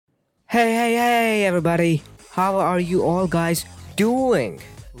Hey, everybody. How are you all guys doing?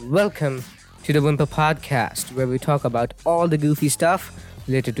 Welcome to the Whimper Podcast, where we talk about all the goofy stuff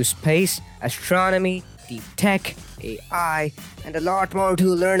related to space, astronomy, deep tech, AI, and a lot more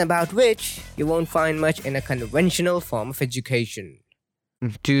to learn about which you won't find much in a conventional form of education.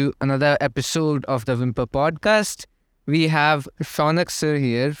 To another episode of the Whimper Podcast. We have Shounak sir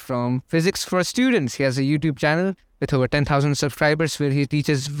here from Physics for Students. He has a YouTube channel with over 10,000 subscribers where he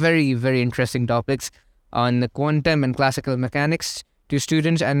teaches very, very interesting topics on the quantum and classical mechanics to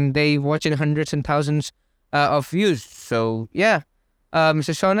students, and they watch in hundreds and thousands of views. So, Mr.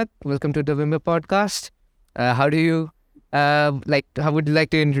 Shounak, welcome to the Whimper Podcast. How would you like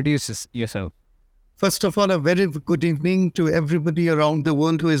to introduce yourself? First of all, a very good evening to everybody around the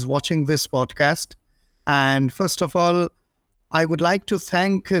world who is watching this podcast. And first of all, I would like to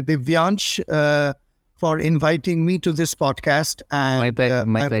thank Divyansh for inviting me to this podcast. And My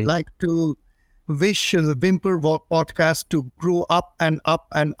I pleasure. would like to wish the Whimper podcast to grow up and up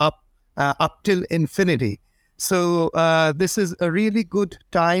and up till infinity. So this is a really good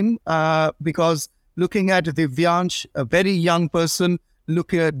time because looking at Divyansh, a very young person,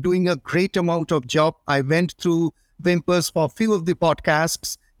 doing a great amount of job. I went through Whimpers for a few of the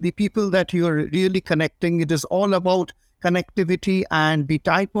podcasts. The people that you're really connecting, it is all about connectivity and the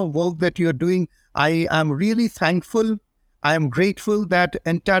type of work that you're doing. I am really thankful. I am grateful that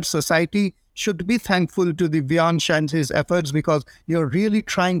entire society should be thankful to the Vyansh and his efforts because you're really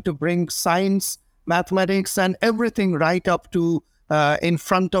trying to bring science, mathematics, and everything right up to in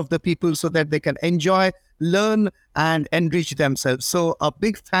front of the people so that they can enjoy, learn, and enrich themselves. So a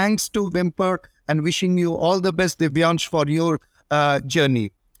big thanks to Whimper and wishing you all the best, Divyansh, for your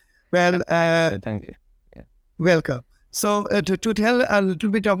journey. Well, Thank you. welcome. So to tell a little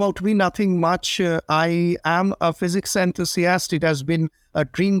bit about me, nothing much. I am a physics enthusiast. It has been a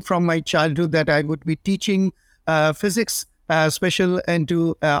dream from my childhood that I would be teaching physics, special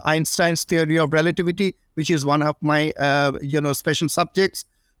into Einstein's theory of relativity, which is one of my special subjects.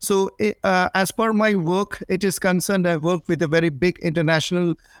 So as per my work, it is concerned, I work with a very big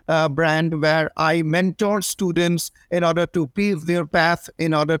international brand where I mentor students in order to pave their path,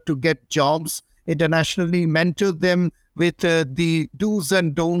 in order to get jobs internationally, mentor them with the do's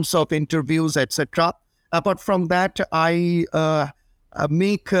and don'ts of interviews, etc. Apart from that, I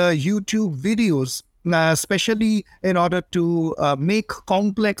make YouTube videos, especially in order to make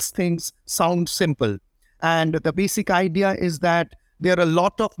complex things sound simple. And the basic idea is that there are a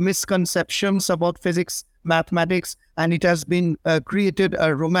lot of misconceptions about physics, mathematics, and it has been created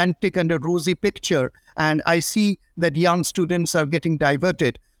a romantic and a rosy picture. And I see that young students are getting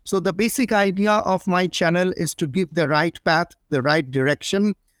diverted. So the basic idea of my channel is to give the right path, the right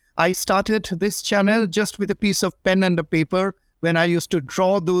direction. I started this channel just with a piece of pen and a paper when I used to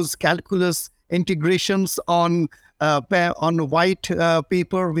draw those calculus integrations on white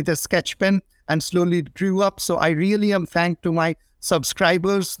paper with a sketch pen and slowly grew up. So I really am thankful to my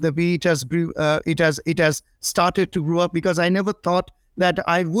subscribers, the way it has started to grow up, because I never thought that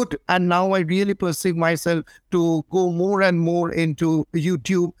I would, and now I really perceive myself to go more and more into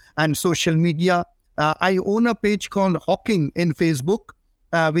YouTube and social media. I own a page called Hawking in Facebook,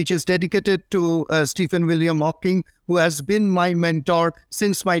 which is dedicated to Stephen William Hawking, who has been my mentor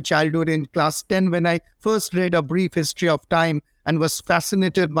since my childhood in class 10 when I first read A Brief History of Time and was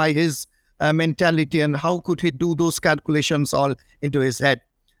fascinated by his mentality and how could he do those calculations all into his head.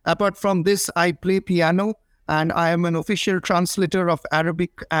 Apart from this, I play piano and I am an official translator of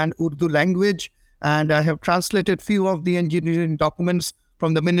Arabic and Urdu language, and I have translated few of the engineering documents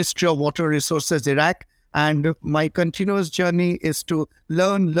from the Ministry of Water Resources, Iraq, and my continuous journey is to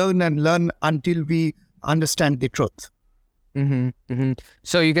learn until we understand the truth.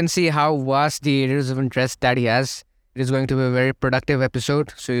 So you can see how vast the areas of interest that he has. It is going to be a very productive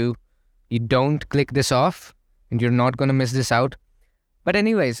episode. So you don't click this off and you're not going to miss this out. But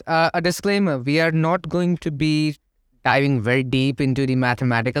anyways, a disclaimer, we are not going to be diving very deep into the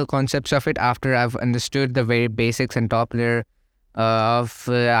mathematical concepts of it after I've understood the very basics and top layer of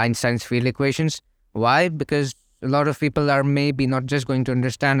Einstein's field equations. Why? Because a lot of people are maybe not just going to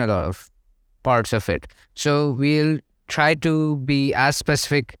understand a lot of parts of it. So we'll try to be as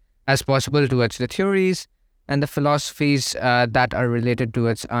specific as possible towards the theories and the philosophies that are related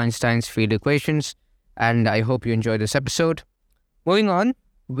towards Einstein's field equations. And I hope you enjoy this episode. Moving on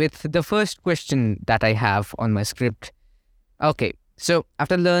with the first question that I have on my script. Okay, so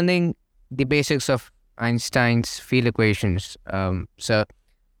after learning the basics of Einstein's field equations, so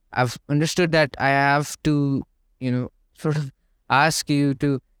I've understood that I have to, sort of ask you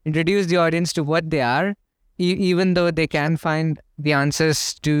to introduce the audience to what they are even though they can find the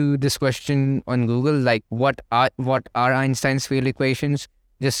answers to this question on Google, like what are Einstein's field equations,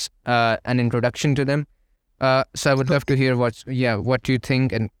 just an introduction to them. So I would love to hear what you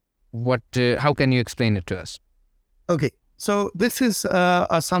think, and how can you explain it to us? Okay, so this is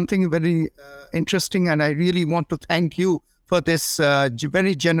something very interesting, and I really want to thank you for this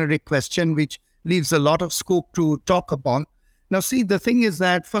very generic question, which leaves a lot of scope to talk upon. Now, see, the thing is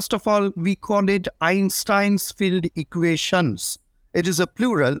that, first of all, we call it Einstein's field equations. It is a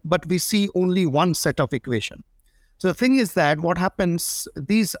plural, but we see only one set of equations. So the thing is that what happens,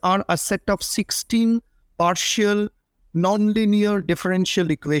 these are a set of 16 partial nonlinear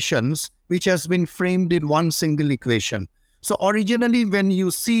differential equations, which has been framed in one single equation. So originally, when you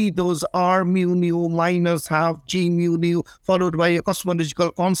see those R mu nu minus half G mu nu followed by a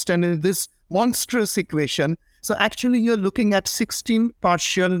cosmological constant in this monstrous equation, so actually you're looking at 16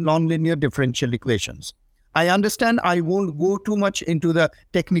 partial nonlinear differential equations. I understand I won't go too much into the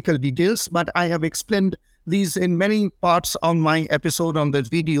technical details, but I have explained these in many parts on my episode on the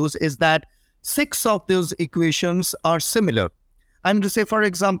videos, is that 6 of those equations are similar. I'm to say, for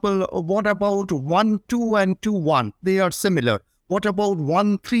example, what about 1, 2 and 2, 1? They are similar. What about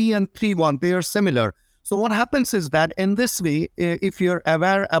 1, 3 and 3, 1? They are similar. So what happens is that in this way, if you're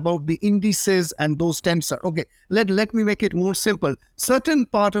aware about the indices and those tensor, okay, let me make it more simple. Certain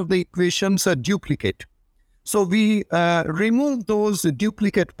part of the equations are duplicate. So we remove those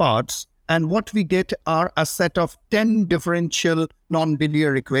duplicate parts, and what we get are a set of 10 differential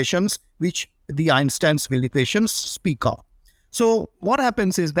nonlinear equations, which the Einstein's field equations speak of. So what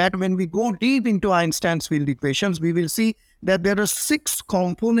happens is that when we go deep into Einstein's field equations, we will see that there are 6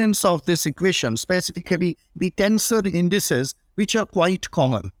 components of this equation, specifically the tensor indices, which are quite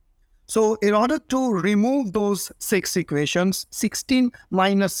common. So in order to remove those 6 equations, 16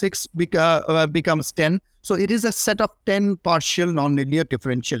 minus 6 becomes 10. So it is a set of 10 partial nonlinear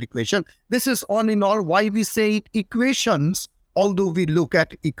differential equation. This is all in all why we say it equations, although we look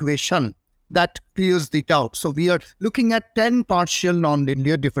at equation. That clears the doubt. So we are looking at 10 partial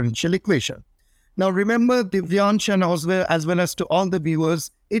nonlinear differential equation. Now remember, Divyansh and as well as to all the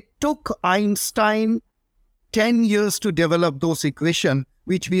viewers, it took Einstein 10 years to develop those equations,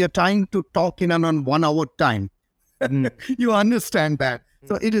 which we are trying to talk in an 1 hour time. You understand that.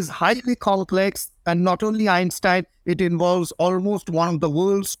 So it is highly complex, and not only Einstein, it involves almost one of the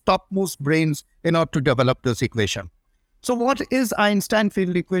world's topmost brains in order to develop this equation. So what is Einstein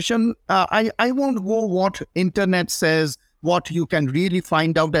field equation? I won't go what internet says, what you can really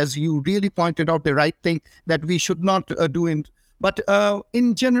find out, as you really pointed out the right thing that we should not do it. But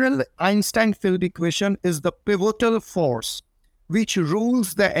in general, Einstein field equation is the pivotal force which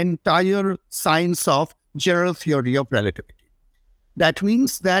rules the entire science of general theory of relativity. That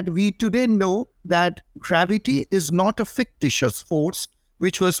means that we today know that gravity is not a fictitious force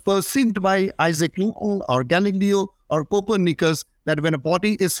which was perceived by Isaac Newton or Galileo or Copernicus, that when a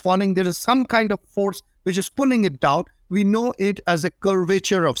body is falling, there is some kind of force which is pulling it down. We know it as a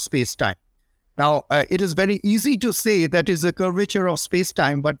curvature of space-time. Now, it is very easy to say that is a curvature of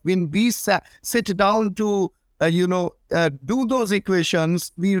space-time, but when we sit down to, do those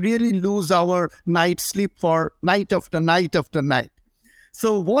equations, we really lose our night's sleep for night after night after night.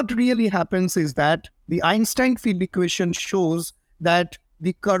 So what really happens is that the Einstein field equation shows that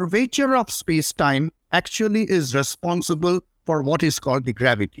the curvature of space-time actually is responsible for what is called the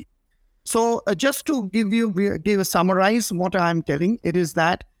gravity. So just to summarize what I'm telling, it is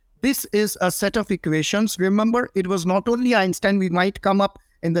that this is a set of equations. Remember, it was not only Einstein. We might come up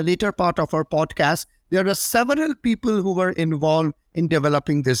in the later part of our podcast. There are several people who were involved in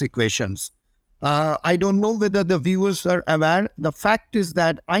developing these equations. I don't know whether the viewers are aware. The fact is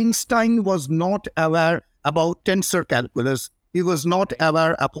that Einstein was not aware about tensor calculus. He was not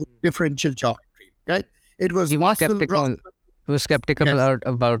aware about differential geometry. Right? It was He was skeptical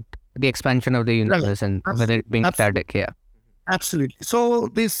about the expansion of the universe and whether it being static. Yeah. Absolutely. So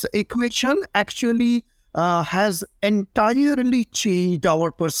this equation actually has entirely changed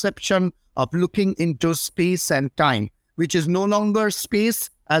our perception of looking into space and time, which is no longer space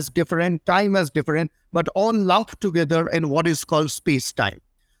as different, time as different, but all lumped together in what is called space-time.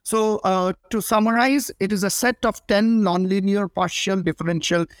 So to summarize, it is a set of 10 nonlinear partial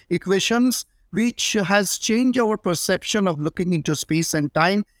differential equations, which has changed our perception of looking into space and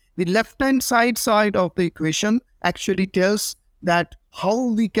time. The left-hand side of the equation actually tells that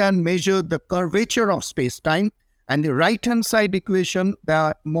how we can measure the curvature of space-time, and the right-hand side equation,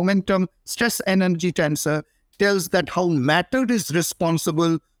 the momentum stress energy tensor, tells that how matter is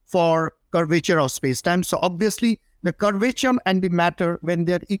responsible for curvature of space-time. So obviously, the curvature and the matter, when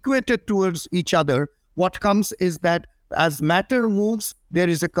they're equated towards each other, what comes is that as matter moves, there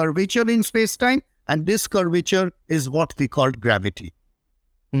is a curvature in space-time, and this curvature is what we call gravity.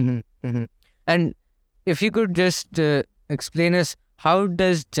 And if you could just explain us, how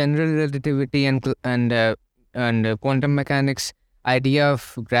does general relativity and quantum mechanics idea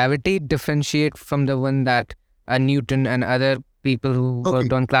of gravity differentiate from the one that Newton and other people who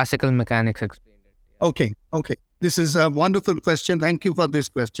worked on classical mechanics explained it? Okay. This is a wonderful question. Thank you for this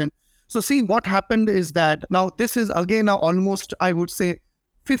question. So see, what happened is that now this is again almost, I would say,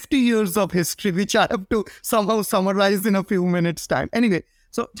 50 years of history, which I have to somehow summarize in a few minutes' time. Anyway,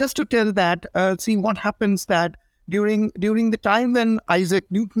 so just to tell that, see what happens that during the time when Isaac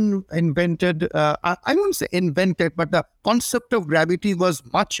Newton invented, I won't say invented, but the concept of gravity was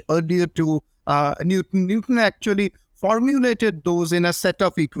much earlier to Newton. Newton actually formulated those in a set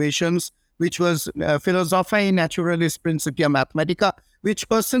of equations, which was Philosophiae Naturalis Principia Mathematica, which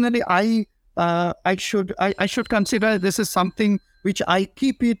personally I should consider this is something which I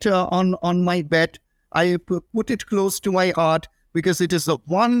keep it on my bed. I put it close to my heart because it is the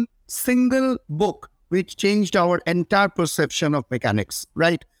one single book which changed our entire perception of mechanics,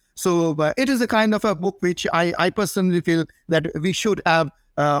 right? So it is a kind of a book which I personally feel that we should have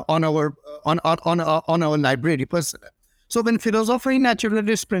on our library personally. So when Philosophiae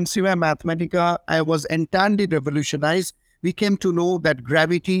Naturalis Principia Mathematica was entirely revolutionized, we came to know that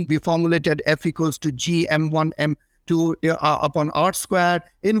gravity, we formulated F equals to G m1 m2 upon r square,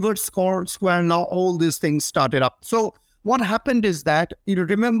 inverse square. Now all these things started up. So what happened is that, you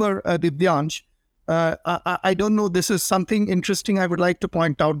remember, Divyansh, I don't know, this is something interesting I would like to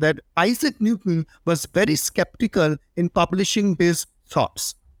point out, that Isaac Newton was very skeptical in publishing his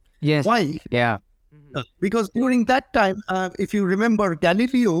thoughts. Yes. Why? Yeah. Because during that time, if you remember,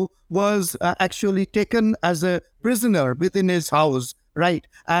 Galileo was actually taken as a prisoner within his house, right?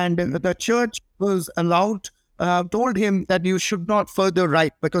 And the church was told him that you should not further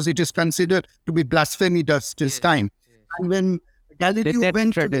write because it is considered to be blasphemy this time. And when Galileo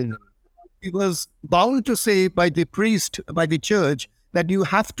went to he was bound to say by the priest, by the church, that you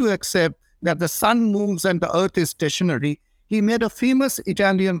have to accept that the sun moves and the earth is stationary. He made a famous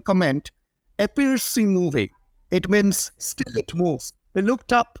Italian comment, "Appearsi moving." It means still it moves. He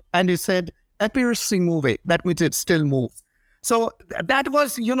looked up and he said, "Appearsi moving." That means it still moves. So that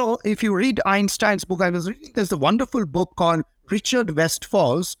was, if you read Einstein's book, I was reading, there's a wonderful book called Richard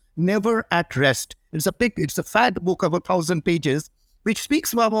Westphal's Never at Rest. It's a fat book of 1,000 pages, which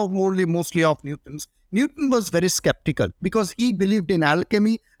speaks about mostly of Newton's. Newton was very skeptical because he believed in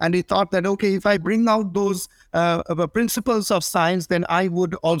alchemy and he thought that, okay, if I bring out those principles of science, then I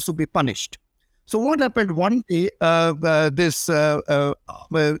would also be punished. So what happened one day, Halley,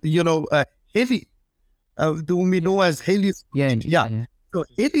 whom we know as Halley. Yeah. So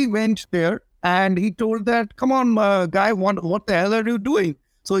Halley went there and he told that, come on, guy, what the hell are you doing?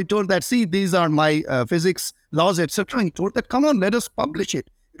 So he told that, see, these are my physics laws, etc. He told that, come on, let us publish it.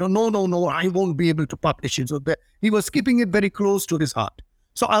 No, I won't be able to publish it. So he was keeping it very close to his heart.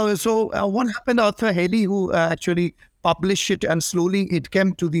 So what happened after Halley, who actually published it, and slowly it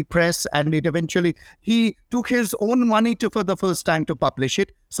came to the press, and he took his own money for the first time to publish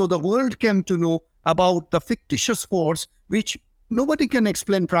it. So the world came to know about the fictitious force, which nobody can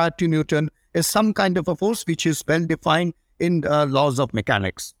explain prior to Newton, is some kind of a force which is well defined in laws of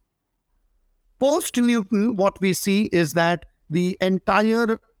mechanics. Post-Newton, what we see is that the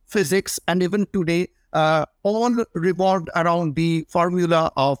entire physics, and even today, all revolved around the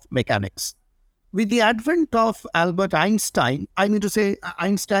formula of mechanics. With the advent of Albert Einstein,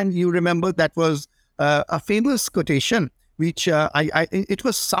 Einstein, you remember that was a famous quotation, which it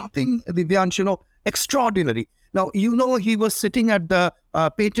was something, Divyansh, extraordinary. Now, he was sitting at the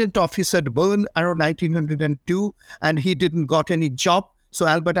patent office at Bern around 1902, and he didn't got any job. So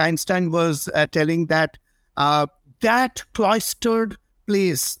Albert Einstein was telling that that cloistered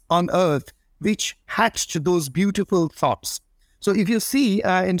place on Earth which hatched those beautiful thoughts. So if you see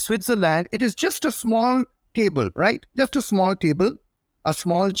in Switzerland, it is just a small table, right? Just a small table, a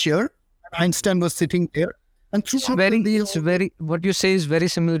small chair. Einstein was sitting there. And what you say is very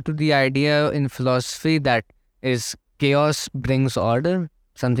similar to the idea in philosophy that is chaos brings order,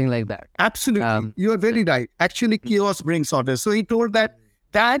 something like that. Absolutely. You are very right. Actually, chaos brings order. So he told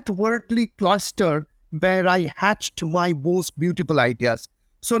that worldly cluster where I hatched my most beautiful ideas.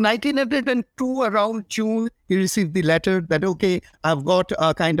 So 1902, around June, he received the letter that, okay, I've got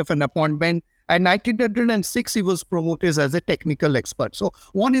a kind of an appointment. And 1906, he was promoted as a technical expert. So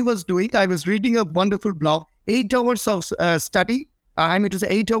what he was doing, I was reading a wonderful blog, 8 hours of study. It was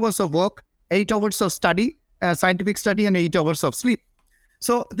 8 hours of work, 8 hours of study, scientific study, and 8 hours of sleep.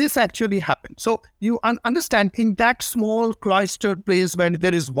 So this actually happened. So you understand, in that small cloistered place when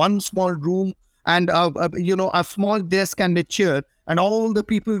there is one small room and a small desk and a chair, and all the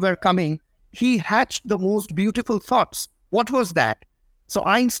people were coming, he hatched the most beautiful thoughts. What was that? So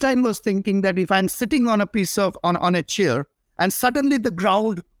Einstein was thinking that if I'm sitting on a piece of on a chair and suddenly the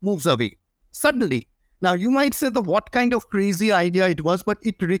ground moves away, suddenly. Now you might say that what kind of crazy idea it was, but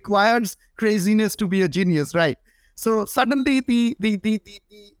it requires craziness to be a genius, right? So suddenly the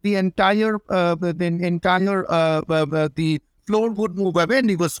entire the floor would move away and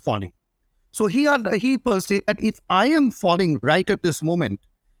he was falling. So he perceived that if I am falling right at this moment,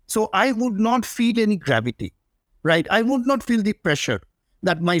 so I would not feel any gravity, right? I would not feel the pressure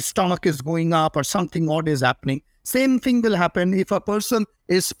that my stomach is going up or something odd is happening. Same thing will happen if a person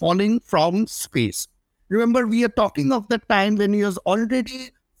is falling from space. Remember, we are talking of the time when he has already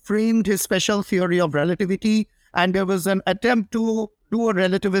framed his special theory of relativity, and there was an attempt to do a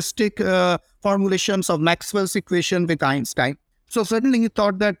relativistic formulations of Maxwell's equation with Einstein. So suddenly he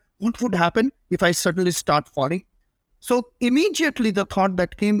thought that what would happen if I suddenly start falling? So immediately the thought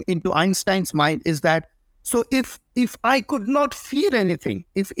that came into Einstein's mind is that, so if I could not feel anything,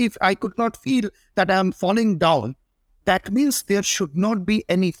 if I could not feel that I am falling down, that means there should not be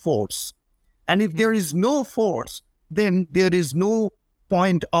any force. And if there is no force, then there is no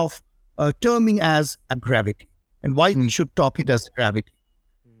point of terming as a gravity. And why we should talk it as gravity.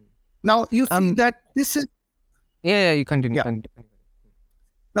 Now you see that this is... Yeah, you continue. Yeah. Continue.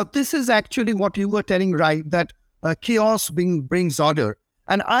 Now, this is actually what you were telling, right? That chaos brings order.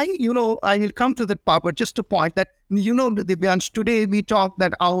 And I will come to that part, but just to point that, Divyansh, today we talk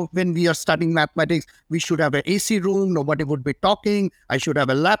that when we are studying mathematics, we should have an AC room, nobody would be talking, I should have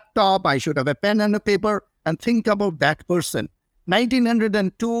a laptop, I should have a pen and a paper, and think about that person.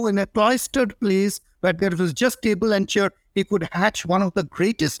 1902, in a cloistered place where there was just table and chair, he could hatch one of the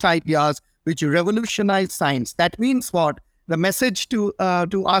greatest ideas which revolutionized science. That means what? The message to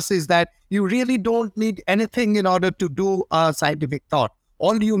us is that you really don't need anything in order to do a scientific thought.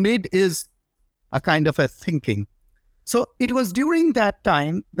 All you need is a kind of a thinking. So it was during that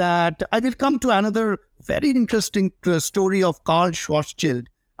time that I will come to another very interesting story of Carl Schwarzschild.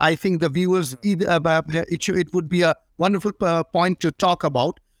 I think the viewers, it would be a wonderful point to talk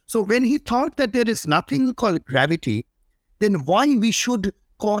about. So when he thought that there is nothing called gravity, then why we should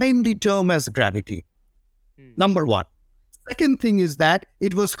coin the term as gravity? Number one. Second thing is that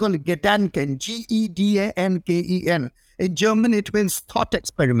it was called Gedanken, Gedanken. In German, it means thought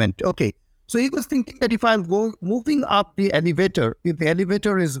experiment. Okay. So he was thinking that if I'm moving up the elevator, if the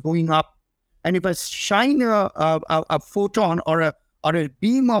elevator is going up, and if I shine a photon or a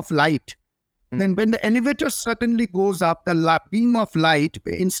beam of light, then when the elevator suddenly goes up, the beam of light,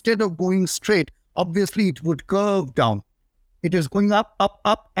 instead of going straight, obviously it would curve down. It is going up, up,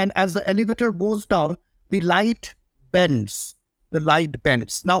 up. And as the elevator goes down, the light bends. The light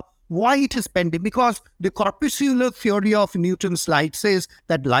bends. Now, why it is bending? Because the corpuscular theory of Newton's light says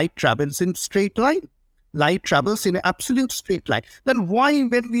that light travels in straight line. Light travels in an absolute straight line. Then why,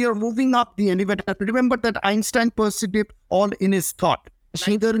 when we are moving up the elevator, remember that Einstein perceived it all in his thought. This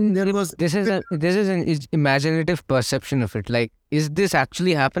is an imaginative perception of it. Like, is this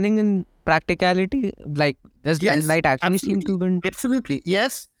actually happening in practicality? Like, does light actually seem to bend? Absolutely,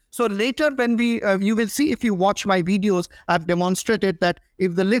 yes. So later when you will see, if you watch my videos, I've demonstrated that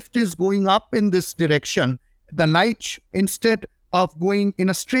if the lift is going up in this direction, the light, instead of going in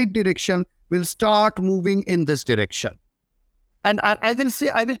a straight direction, will start moving in this direction. And I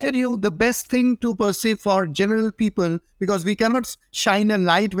will tell you the best thing to perceive for general people, because we cannot shine a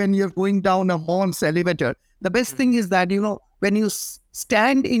light when you're going down a Mons elevator. The best thing is that, when you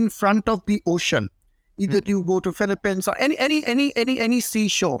stand in front of the ocean, either you go to Philippines or any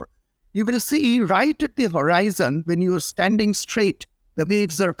seashore, you will see right at the horizon, when you are standing straight, the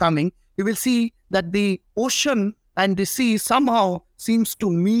waves are coming, you will see that the ocean and the sea somehow seems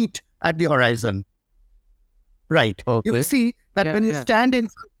to meet at the horizon. Right. Okay. You will see that when you stand in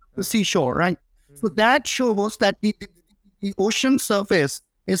the seashore, right? So that shows that the ocean surface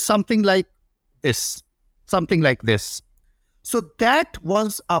is something like this, something like this. So that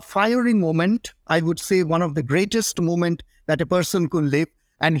was a fiery moment, I would say one of the greatest moment that a person could live.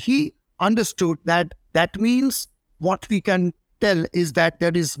 And he understood that means what we can tell is that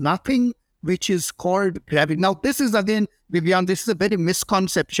there is nothing which is called gravity. Now, this is again, Vivian, this is a very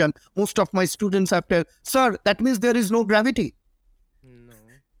misconception. Most of my students have told, sir, that means there is no gravity. No.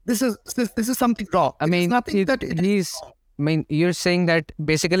 This is something wrong. I mean, you're saying that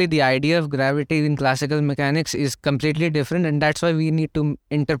basically the idea of gravity in classical mechanics is completely different, and that's why we need to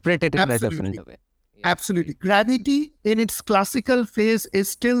interpret it in a different way. Absolutely. Gravity in its classical phase is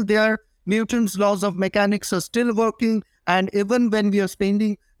still there. Newton's laws of mechanics are still working. And even when we are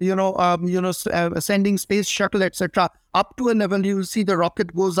spending, sending space shuttle, etc., up to a level, you will see the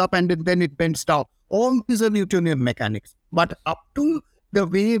rocket goes up and then it bends down. All these are Newtonian mechanics. But up to the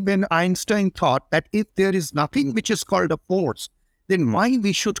way when Einstein thought that if there is nothing which is called a force, then why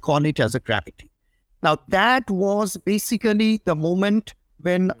we should call it as a gravity? Now, that was basically the moment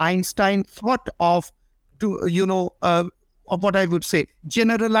when Einstein thought of what I would say,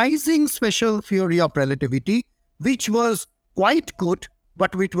 generalizing special theory of relativity, which was quite good,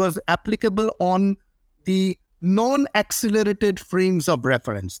 but which was applicable on the non-accelerated frames of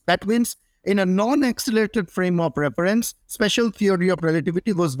reference. That means in a non-accelerated frame of reference, special theory of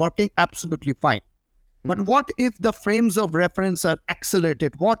relativity was working absolutely fine. But what if the frames of reference are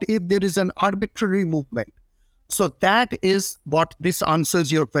accelerated? What if there is an arbitrary movement? So that is what this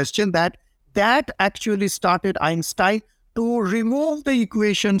answers your question, that actually started Einstein to remove the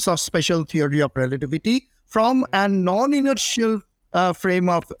equations of special theory of relativity from a non-inertial frame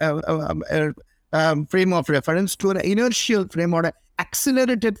of reference to an inertial frame or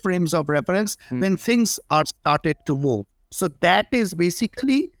accelerated frames of reference when things are started to move. So that is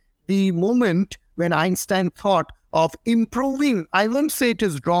basically the moment when Einstein thought of improving. I won't say it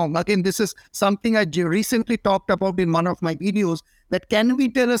is wrong. Again, this is something I recently talked about in one of my videos, that can we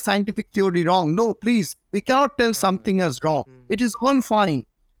tell a scientific theory wrong? No, please. We cannot tell something as wrong. It is all fine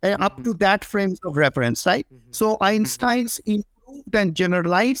up to that frames of reference, right? So Einstein's improved and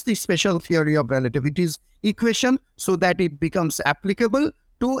generalized the special theory of relativity's equation so that it becomes applicable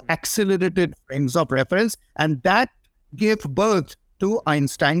to accelerated frames of reference, and that gave birth to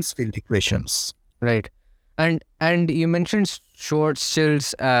Einstein's field equations. Right. And you mentioned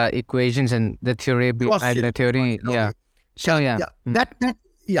Schwarzschild's equations and the theory behind the theory. Yeah. So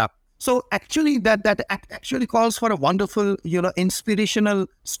yeah. So actually that actually calls for a wonderful, inspirational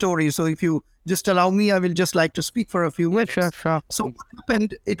story. So if you just allow me, I will just like to speak for a few minutes. Sure. So what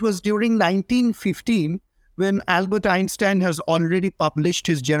happened, it was during 1915 when Albert Einstein has already published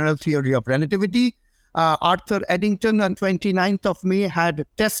his general theory of relativity. Arthur Eddington on 29th of May had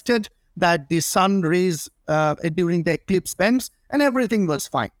tested that the sun rays during the eclipse bends and everything was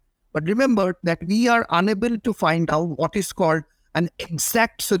fine. But remember that we are unable to find out what is called an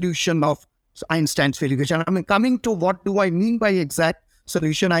exact solution of Einstein's field equation. I mean, coming to what do I mean by exact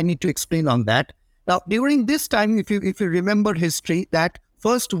solution, I need to explain on that. Now, during this time, if you remember history, that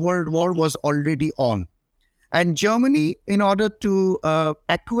First World War was already on. And Germany, in order to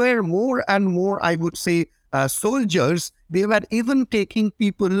acquire more and more, I would say, soldiers, they were even taking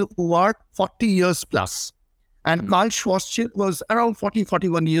people who are 40 years plus. And Karl Schwarzschild was around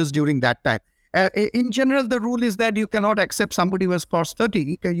 41 years during that time. In general, the rule is that you cannot accept somebody who was past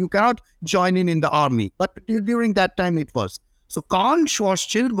 30. You cannot join in the army. But during that time, it was. So Karl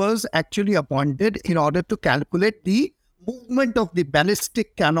Schwarzschild was actually appointed in order to calculate the movement of the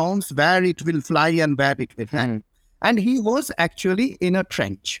ballistic cannons, where it will fly and where it will hang. And he was actually in a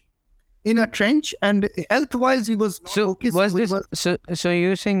trench. And health-wise, he was not okay. So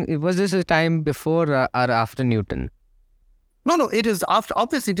you're saying, was this a time before or after Newton? No, it is after.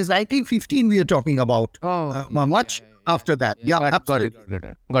 Obviously, it is 1915 we are talking about. Much after that. Yeah, absolutely.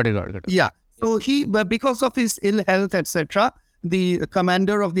 Got it. Yeah. So because of his ill health, etc., the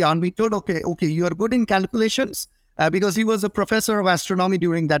commander of the army told, okay, you are good in calculations, because he was a professor of astronomy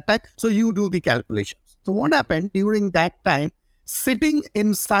during that time. So you do the calculations. So what happened during that time, sitting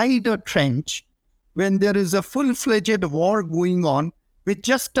inside a trench when there is a full-fledged war going on with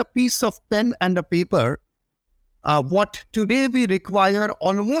just a piece of pen and a paper, what today we require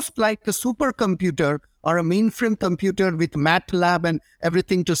almost like a supercomputer or a mainframe computer with MATLAB and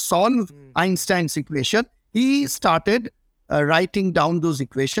everything to solve Einstein's equation, he started writing down those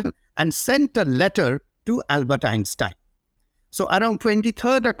equations and sent a letter to Albert Einstein. So around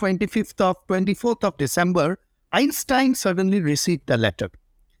 23rd or 24th of December, Einstein suddenly received a letter.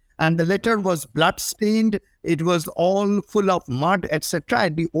 And the letter was blood-stained. It was all full of mud, etc.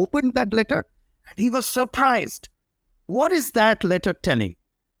 And he opened that letter and he was surprised. What is that letter telling?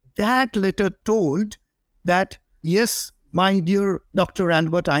 That letter told that, yes, my dear Dr.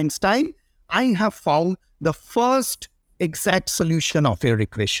 Albert Einstein, I have found the first exact solution of your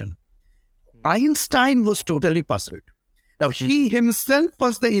equation. Einstein was totally puzzled. Now, he himself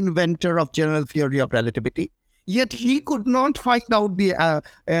was the inventor of general theory of relativity, yet he could not find out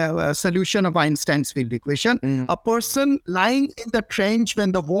the solution of Einstein's field equation. A person lying in the trench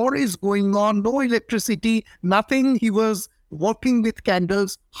when the war is going on, no electricity, nothing, he was working with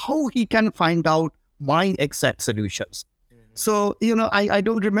candles, how he can find out my exact solutions? So, I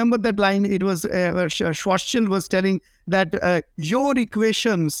don't remember that line. It was Schwarzschild was telling that your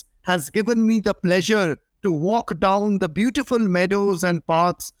equations has given me the pleasure to walk down the beautiful meadows and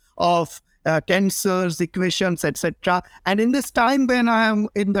paths of tensors, equations, etc. And in this time when I am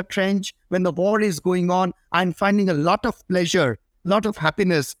in the trench, when the war is going on, I'm finding a lot of pleasure, lot of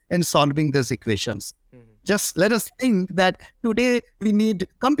happiness in solving these equations. Just let us think that today we need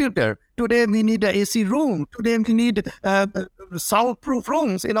computer. Today we need an AC room. Today we need soundproof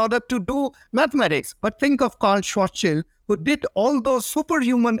rooms in order to do mathematics. But think of Karl Schwarzschild, who did all those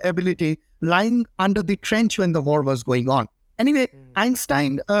superhuman ability lying under the trench when the war was going on. Anyway,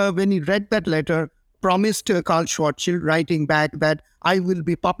 Einstein, when he read that letter, promised Karl Schwarzschild, writing back that I will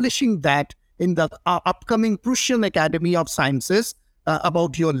be publishing that in the upcoming Prussian Academy of Sciences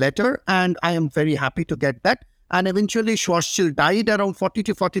about your letter, and I am very happy to get that. And eventually Schwarzschild died around 40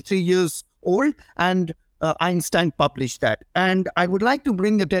 to 43 years old, and Einstein published that. And I would like to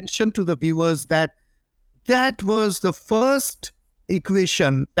bring attention to the viewers that that was the first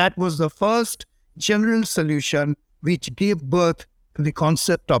equation, that was the first general solution which gave birth to the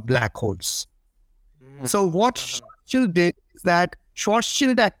concept of black holes. So what Schwarzschild did is that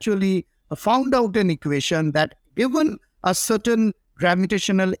Schwarzschild actually found out an equation that given a certain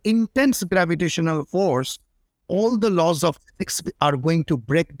intense gravitational force, all the laws of physics are going to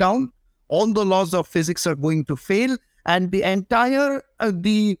break down, all the laws of physics are going to fail, and the entire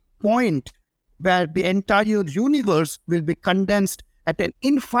the point where the entire universe will be condensed at an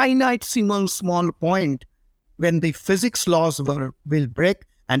infinitesimal small point when the physics laws will break,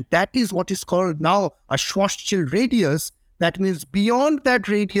 and that is what is called now a Schwarzschild radius. That means beyond that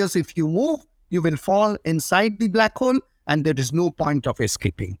radius, if you move, you will fall inside the black hole, and there is no point of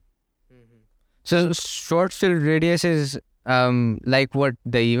escaping. So Schwarzschild radius is like what,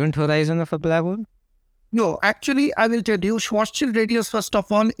 the event horizon of a black hole? No, actually, I will tell you, Schwarzschild radius, first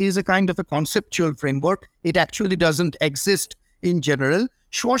of all, is a kind of a conceptual framework. It actually doesn't exist in general.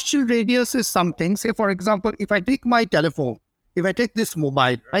 Schwarzschild radius is something, say, for example, if I take my telephone, if I take this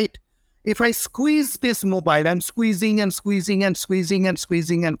mobile, right? If I squeeze this mobile, I'm squeezing and squeezing and squeezing and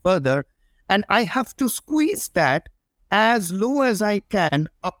squeezing and further, and I have to squeeze that as low as I can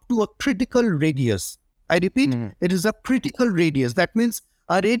up to a critical radius. I repeat, it is a critical radius. That means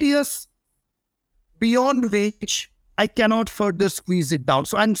a radius beyond which I cannot further squeeze it down.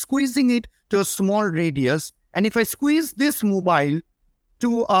 So I'm squeezing it to a small radius. And if I squeeze this mobile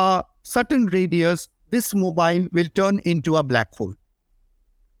to a certain radius, this mobile will turn into a black hole.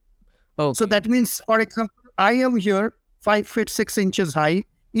 Okay. So that means, for example, I am here 5 feet 6 inches high.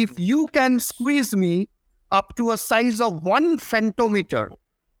 If you can squeeze me up to a size of 1 femtometer,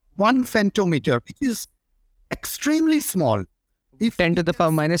 which is extremely small. If 10 to the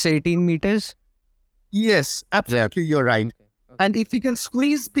power minus 18 meters? Yes, absolutely, you're right. Okay. And if you can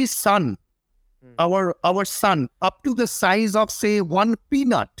squeeze the sun, our sun, up to the size of, say, 1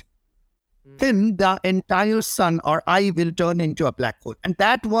 peanut, then the entire sun or eye will turn into a black hole. And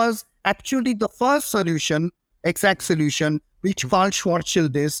that was actually the first solution, exact solution, which Karl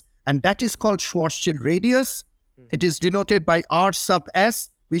Schwarzschild is, and that is called Schwarzschild radius. It is denoted by R sub S,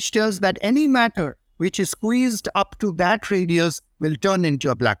 which tells that any matter which is squeezed up to that radius will turn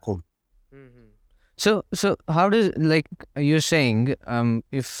into a black hole. So how does, like you're saying,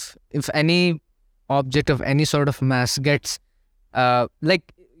 if any object of any sort of mass gets,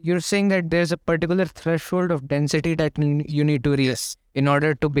 like you're saying that there's a particular threshold of density that you need to reach in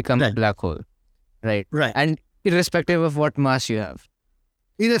order to become a black hole, right? Right. And irrespective of what mass you have.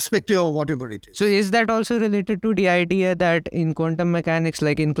 Irrespective of whatever it is. So is that also related to the idea that in quantum mechanics,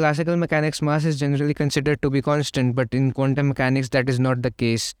 like in classical mechanics, mass is generally considered to be constant, but in quantum mechanics, that is not the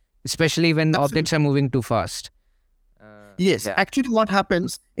case, especially when the objects are moving too fast? Yes, actually what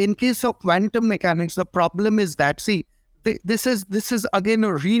happens in case of quantum mechanics, the problem is that, see, this is again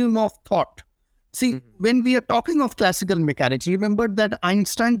a realm of thought. See, when we are talking of classical mechanics, remember that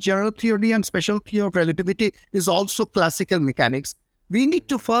Einstein's general theory and special theory of relativity is also classical mechanics. We need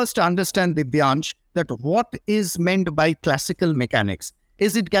to first understand, Divyansh, that what is meant by classical mechanics.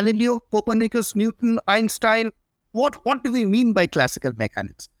 Is it Galileo, Copernicus, Newton, Einstein? What do we mean by classical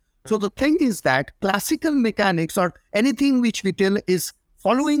mechanics? So the thing is that classical mechanics, or anything which we tell is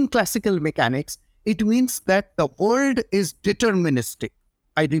following classical mechanics, it means that the world is deterministic.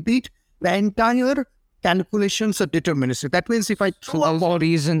 I repeat, the entire calculations are deterministic. That means if I throw a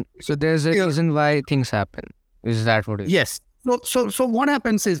reason, so there's a reason why things happen. Is that what it is? Yes. So what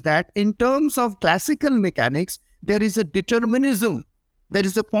happens is that in terms of classical mechanics, there is a determinism. There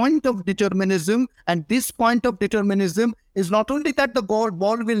is a point of determinism, and this point of determinism is not only that the ball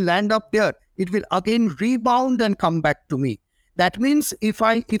will land up there, it will again rebound and come back to me. That means if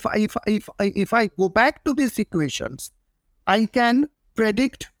I go back to these equations, I can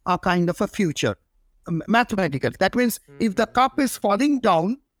predict a kind of a future, mathematical. That means if the cup is falling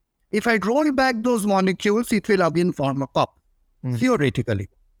down, if I roll back those molecules, it will again form a cup, theoretically,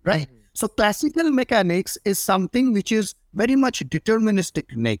 right? So classical mechanics is something which is very much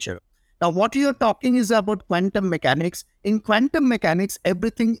deterministic in nature. Now, what you're talking is about quantum mechanics. In quantum mechanics,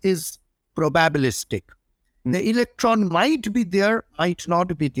 everything is probabilistic. The electron might be there, might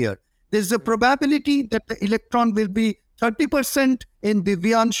not be there. There's a probability that the electron will be 30% in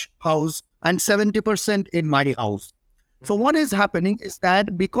Divyansh's house and 70% in my house. So what is happening is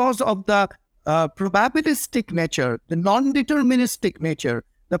that because of the probabilistic nature, the non-deterministic nature,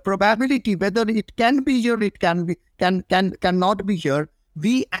 the probability whether it can be here, it cannot be here,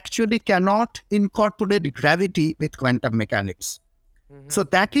 we actually cannot incorporate gravity with quantum mechanics. So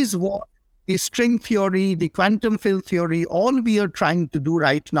that is what the string theory, the quantum field theory, all we are trying to do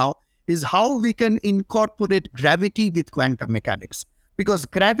right now is how we can incorporate gravity with quantum mechanics. Because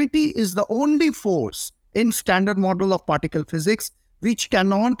gravity is the only force in standard model of particle physics which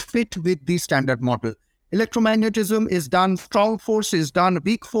cannot fit with the standard model. Electromagnetism is done, strong force is done,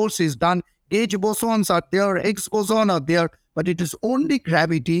 weak force is done, gauge bosons are there, Higgs boson are there, but it is only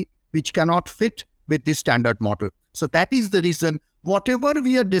gravity which cannot fit with the standard model. So that is the reason whatever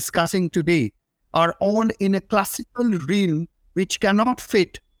we are discussing today are all in a classical realm which cannot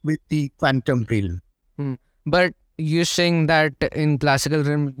fit with the quantum realm. But you're saying that in classical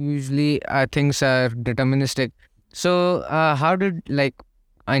realm, usually things are deterministic. So how did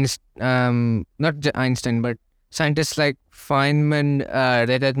Einstein, Einstein, but scientists like Feynman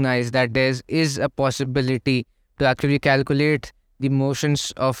recognize that there is a possibility to actually calculate the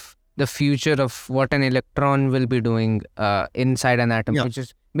motions of the future of what an electron will be doing inside an atom, which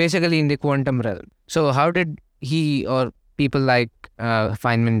is basically in the quantum realm. So how did he or people like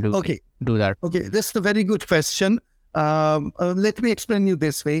Feynman do that? Okay, this is a very good question. Let me explain you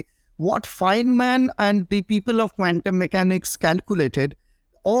this way. What Feynman and the people of quantum mechanics calculated,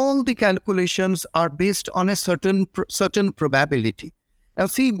 all the calculations are based on a certain probability. Now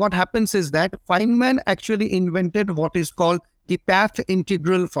see, what happens is that Feynman actually invented what is called the path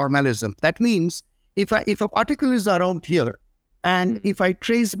integral formalism. That means if a particle is around here, and if I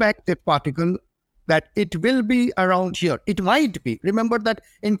trace back that particle, that it will be around here. It might be. Remember that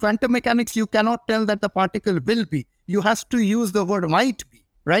in quantum mechanics, you cannot tell that the particle will be. You have to use the word might be,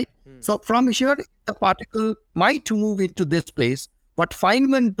 right? So from here, the particle might move into this place. But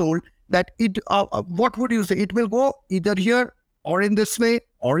Feynman told that what would you say? It will go either here or in this way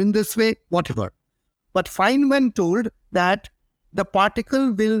or in this way, whatever. But Feynman told that the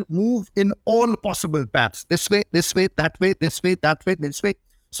particle will move in all possible paths. This way, that way, this way, that way, this way.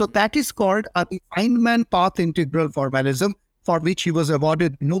 So that is called the Feynman path integral formalism, for which he was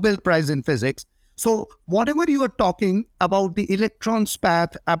awarded Nobel Prize in Physics. So whatever you are talking about the electron's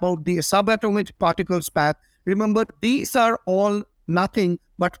path, about the subatomic particle's path, remember these are all nothing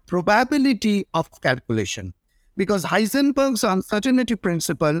but probability of calculation. Because Heisenberg's uncertainty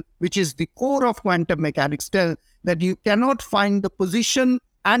principle, which is the core of quantum mechanics, tells that you cannot find the position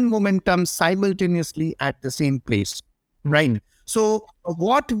and momentum simultaneously at the same place, right? So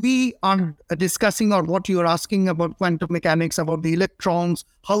what we are discussing, or what you are asking about quantum mechanics, about the electrons,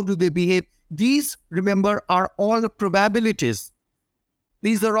 how do they behave, these, remember, are all probabilities.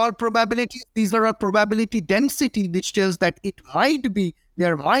 These are all probabilities. These are a probability density, which tells that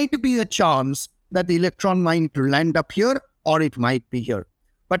there might be a chance that the electron might land up here, or it might be here.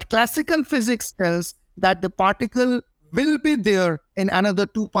 But classical physics tells that the particle will be there in another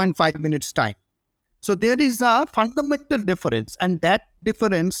 2.5 minutes time. So there is a fundamental difference, and that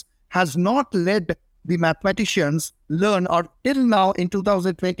difference has not led the mathematicians learn, or till now in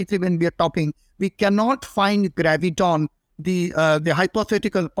 2023 when we are talking, we cannot find graviton, the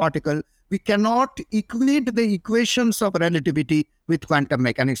hypothetical particle. We cannot equate the equations of relativity with quantum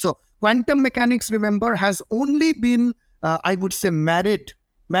mechanics. So quantum mechanics, remember, has only been, I would say, married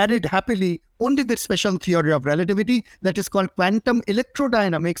happily only with special theory of relativity that is called quantum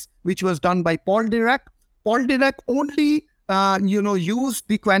electrodynamics, which was done by Paul Dirac. Paul Dirac only used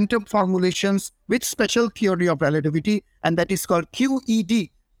the quantum formulations with special theory of relativity, and that is called QED.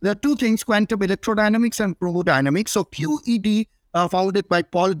 There are two things, quantum electrodynamics and chromodynamics. So QED, founded by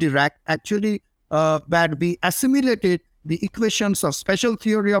Paul Dirac, actually where we assimilated the equations of special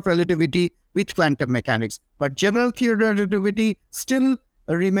theory of relativity with quantum mechanics. But general theory of relativity still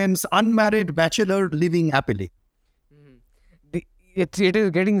remains unmarried bachelor living happily. It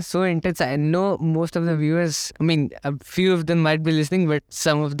is getting so intense. I know most of the viewers, I mean, a few of them might be listening, but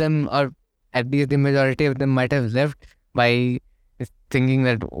some of them, or at least the majority of them, might have left by thinking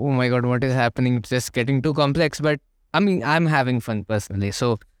that, oh my God, what is happening? It's just getting too complex. But I mean, I'm having fun personally.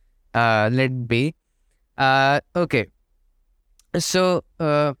 So let be. Okay. So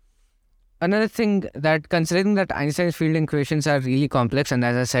another thing, that considering that Einstein's field equations are really complex, and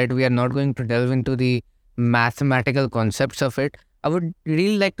as I said, we are not going to delve into the mathematical concepts of it, I would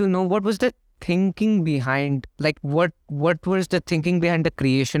really like to know what was the thinking behind, like what was the thinking behind the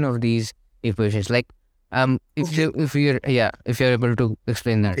creation of these equations? Like, if you're able to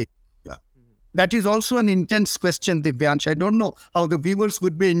explain that. Okay. Yeah. That is also an intense question, Divyansh. I don't know how the viewers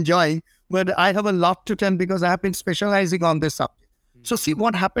would be enjoying, but I have a lot to tell because I have been specializing on this subject. So see,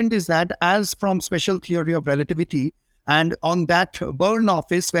 what happened is that as from special theory of relativity, and on that Bern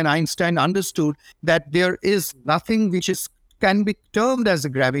office, when Einstein understood that there is nothing which can be termed as a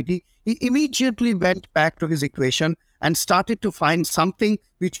gravity, he immediately went back to his equation and started to find something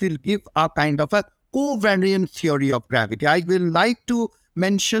which will give a kind of a covariant theory of gravity. I will like to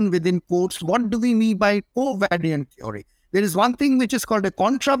mention within quotes, what do we mean by covariant theory? There is one thing which is called a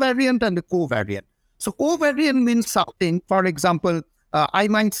contravariant and a covariant. So covariant means something, for example, I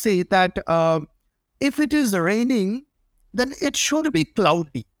might say that if it is raining, then it should be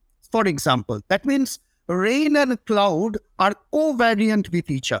cloudy. For example, that means rain and cloud are covariant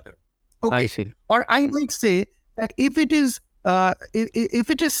with each other. Okay. I see. Or I might say that if it is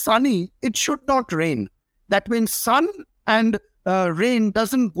sunny, it should not rain. That means sun and rain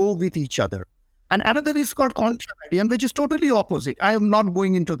doesn't go with each other. And another is called contravariant, which is totally opposite. I am not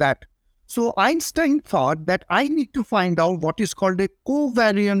going into that. So Einstein thought that I need to find out what is called a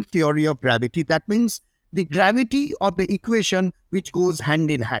covariant theory of gravity. That means the gravity of the equation which goes hand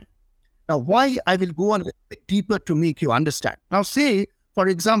in hand. Now, why? I will go a little bit deeper to make you understand. Now, say, for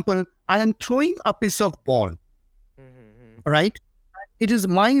example, I am throwing a piece of ball, right? It is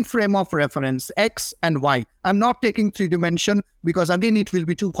my frame of reference, X and Y. I'm not taking 3-dimension because again, it will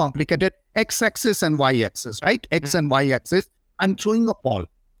be too complicated. X-axis and Y-axis, right? X and Y-axis. I'm throwing a ball.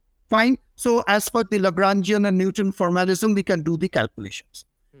 Fine. So as per the Lagrangian and Newton formalism, we can do the calculations.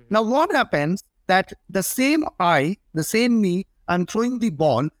 Now, what happens that the same I, the same me, I'm throwing the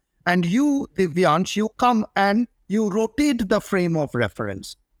ball, and you, Divyansh, you come and you rotate the frame of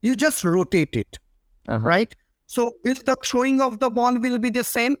reference. You just rotate it, right? So if the throwing of the ball will be the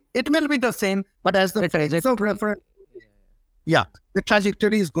same, it will be the same, but as the frame of reference, the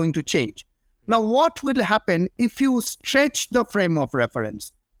trajectory is going to change. Now, what will happen if you stretch the frame of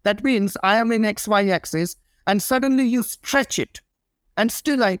reference? That means I am in XY axis and suddenly you stretch it and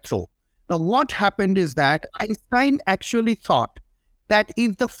still I throw. Now, what happened is that Einstein actually thought that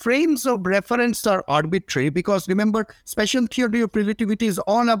if the frames of reference are arbitrary, because remember, special theory of relativity is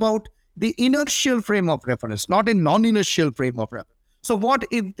all about the inertial frame of reference, not a non-inertial frame of reference. So what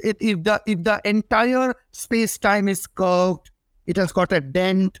if the entire space-time is curved, it has got a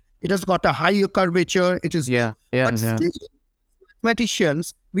dent, it has got a higher curvature, it is... Still,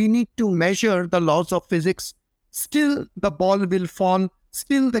 mathematicians, we need to measure the laws of physics. Still, the ball will fall.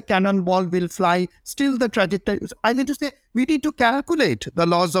 Still, the cannonball will fly. Still, the trajectory... I need to say, we need to calculate the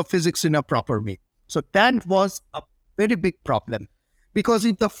laws of physics in a proper way. So that was a very big problem. Because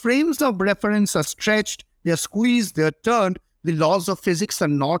if the frames of reference are stretched, they're squeezed, they're turned, the laws of physics are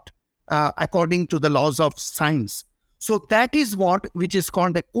not according to the laws of science. So that is which is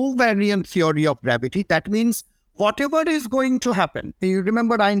called a covariant theory of gravity. That means whatever is going to happen, you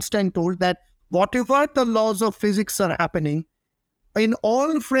remember Einstein told that whatever the laws of physics are happening, in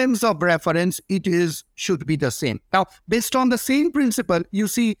all frames of reference, should be the same. Now, based on the same principle, you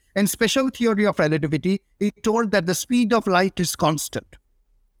see, in special theory of relativity, it told that the speed of light is constant.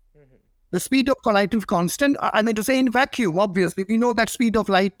 The speed of light is constant. I mean to say in vacuum, obviously. We know that speed of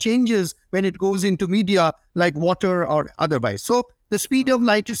light changes when it goes into media like water or otherwise. So the speed of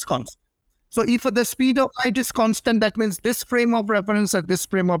light is constant. So if the speed of light is constant, that means this frame of reference or this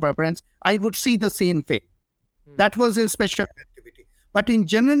frame of reference, I would see the same thing. That was in special relativity. But in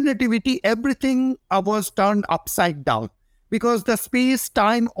general relativity, everything was turned upside down because the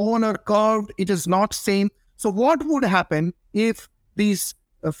space-time on or curved, it is not same. So what would happen if these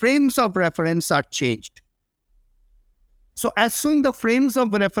frames of reference are changed? So as soon the frames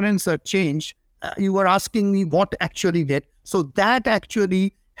of reference are changed, you were asking me what actually did. So that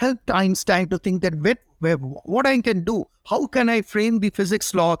actually helped Einstein to think that what I can do, how can I frame the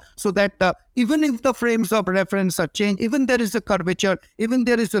physics law so that even if the frames of reference are changed, even there is a curvature, even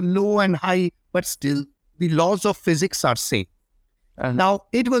there is a low and high, but still the laws of physics are same. Now,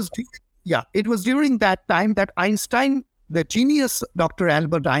 it was during that time that Einstein, the genius Dr.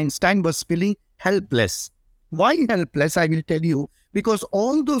 Albert Einstein, was feeling helpless. Why helpless? I will tell you. Because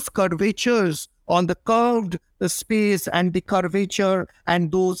all those curvatures on the curved the space and the curvature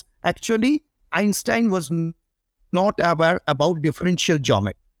and those. Actually, Einstein was not aware about differential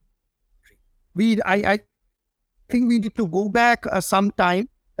geometry. I think we need to go back some time.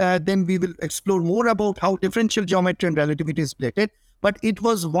 Then we will explore more about how differential geometry and relativity is related. But it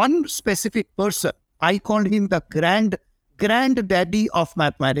was one specific person. I call him the granddaddy of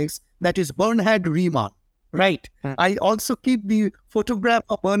mathematics. That is Bernhard Riemann. Right. I also keep the photograph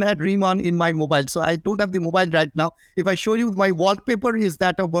of Bernhard Riemann in my mobile. So I don't have the mobile right now. If I show you, my wallpaper is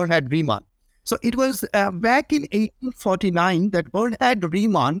that of Bernhard Riemann. So it was back in 1849 that Bernhard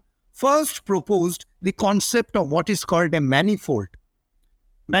Riemann first proposed the concept of what is called a manifold.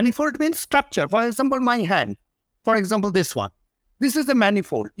 Manifold means structure. For example, my hand. For example, this one. This is a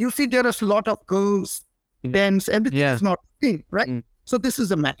manifold. You see, there is a lot of curves, bends, everything is not same, right? So this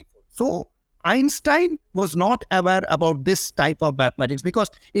is a manifold. So Einstein was not aware about this type of mathematics, because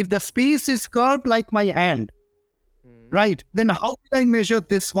if the space is curved like my hand, right, then how will I measure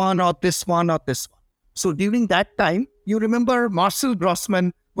this one or this one or this one? So during that time, you remember Marcel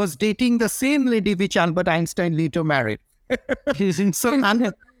Grossman was dating the same lady which Albert Einstein later married. So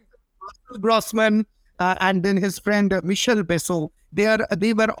Marcel Grossman and then his friend Michel Bessot,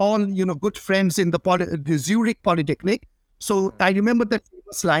 they were all good friends in the Zurich Polytechnic. So I remember that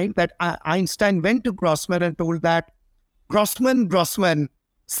famous line that Einstein went to Grossman and told that, Grossman,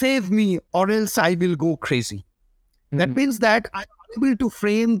 save me or else I will go crazy. That means that I'm able to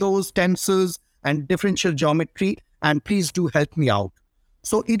frame those tensors and differential geometry, and please do help me out.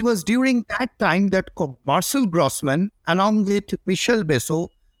 So it was during that time that Marcel Grossman, along with Michel Bessot,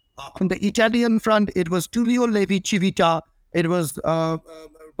 on the Italian front, it was Tullio Levi-Civita, it was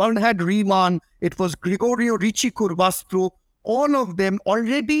Bernhard Riemann, it was Gregorio Ricci Curbastro. All of them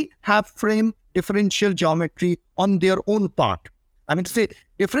already have framed differential geometry on their own part. I mean to say,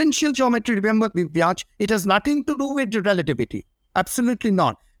 differential geometry, remember, Vyaj, it has nothing to do with relativity. Absolutely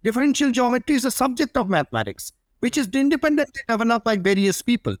not. Differential geometry is a subject of mathematics, which is independently developed by various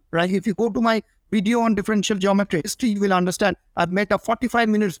people, right? If you go to my video on differential geometry history, you will understand I've made a 45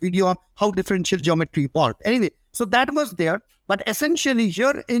 minutes video on how differential geometry evolved. Anyway, so that was there. But essentially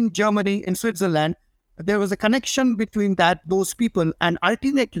here in Germany, in Switzerland, there was a connection between those people, and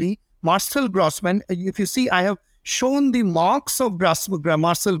ultimately Marcel Grossman, if you see, I have shown the marks of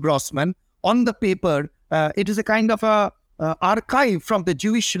Marcel Grossman on the paper. It is a kind of a archive from the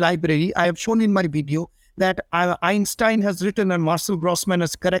Jewish library. I have shown in my video that Einstein has written and Marcel Grossman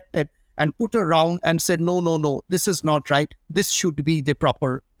has corrected and put around and said, no, this is not right. This should be the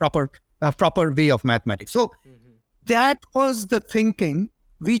proper way of mathematics. So that was the thinking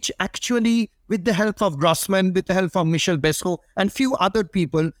which actually, with the help of Grossman, with the help of Michel Bessot and few other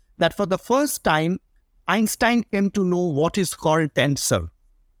people, that for the first time, Einstein came to know what is called tensor.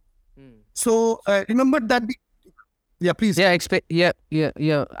 So remember that. Yeah, please. Yeah,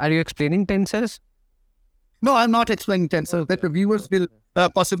 Are you explaining tensors? No, I'm not explaining tensor. That the viewers will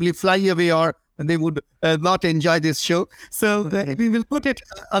possibly fly away, or they would not enjoy this show. So we will put it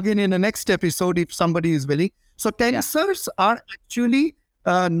again in the next episode if somebody is willing. So tensors are actually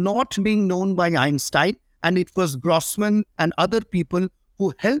not being known by Einstein, and it was Grossman and other people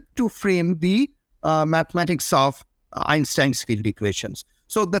who helped to frame the mathematics of Einstein's field equations.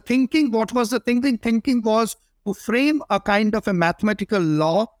 So the thinking, what was the thinking? Thinking was to frame a kind of a mathematical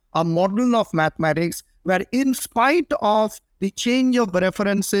law, a model of mathematics, where in spite of the change of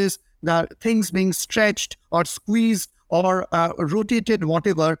references, the things being stretched or squeezed or rotated,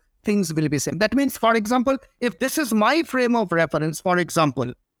 whatever, things will be same. That means, for example, if this is my frame of reference, for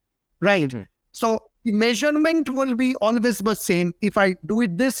example, right? So the measurement will be always the same. If I do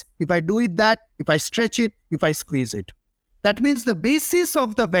it this, if I do it that, if I stretch it, if I squeeze it. That means the basis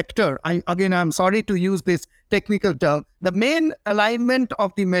of the vector, I'm sorry to use this technical term, the main alignment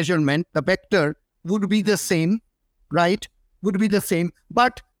of the measurement, the vector, would be the same, right? Would be the same.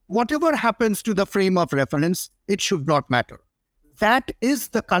 But whatever happens to the frame of reference, it should not matter. That is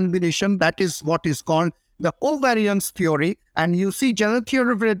the combination. That is what is called the covariance theory. And you see, general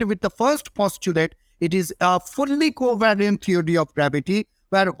theory of relativity, the first postulate, it is a fully covariant theory of gravity,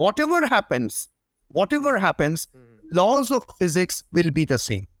 where whatever happens, laws of physics will be the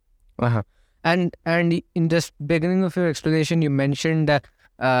same. And in the beginning of your explanation, you mentioned that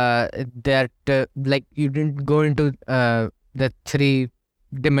like you didn't go into the three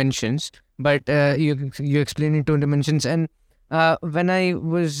dimensions, but you explained in two dimensions. And when I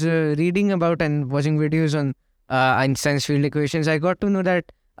was reading about and watching videos on Einstein's field equations, I got to know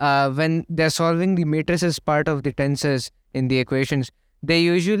that when they're solving the matrices part of the tensors in the equations, they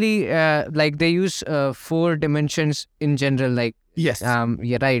usually they use 4 dimensions in general. Like yes,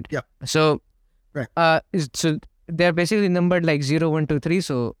 right. Yeah. So Right. So they're basically numbered like 0, 1, 2, 3.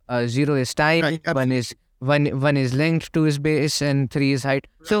 So 0 is time, Right. 1 is length, 2 is base, and 3 is height.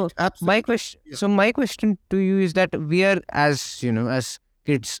 So Absolutely. my question, Yeah. my question to you is that we are, as as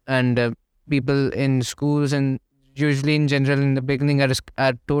kids and people in schools, and usually in general in the beginning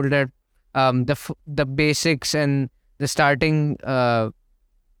are told that the basics and the starting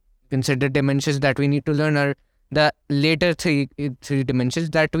consider dimensions that we need to learn are the later three dimensions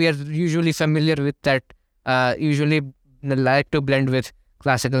that we are usually familiar with, that usually like to blend with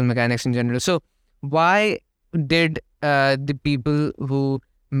classical mechanics in general. So why did the people who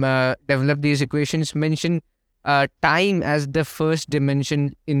developed these equations mention time as the first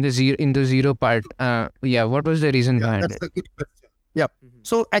dimension in the zero part? What was the reason behind That's it? a good question. Yeah.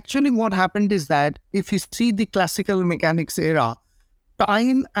 So actually what happened is that if you see the classical mechanics era,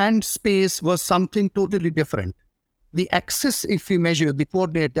 time and space was something totally different. The axis, if you measure the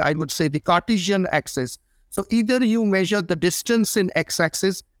coordinate, I would say the Cartesian axis. So either you measure the distance in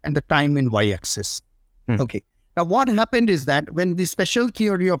x-axis and the time in y-axis. Okay. Now what happened is that when the special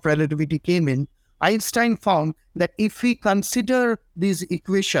theory of relativity came in, Einstein found that if we consider these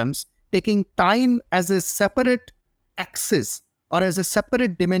equations taking time as a separate axis or as a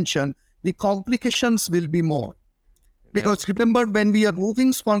separate dimension, the complications will be more. Because remember, when we are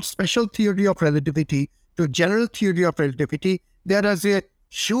moving from special theory of relativity to general theory of relativity, there is a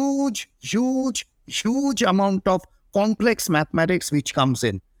huge amount of complex mathematics which comes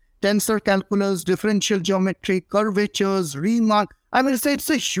in. Tensor calculus, differential geometry, curvatures, Riemann. I mean, it's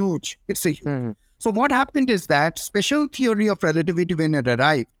a huge. So what happened is that special theory of relativity, when it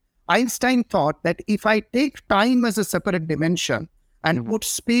arrived, Einstein thought that if I take time as a separate dimension and put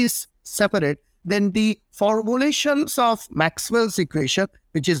space separate, then the formulations of Maxwell's equation,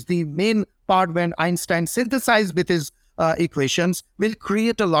 which is the main part when Einstein synthesized with his equations, will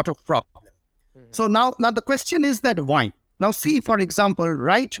create a lot of problems. So now the question is that why? Now see, for example,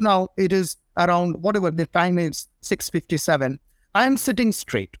 right now it is around whatever the time is, 6:57. I am sitting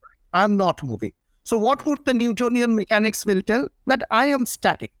straight. I am not moving. So what would the Newtonian mechanics will tell? That I am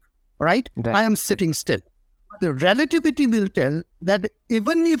static, right? I am sitting still. The relativity will tell that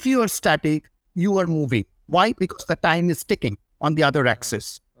even if you are static, you are moving. Why? Because the time is ticking on the other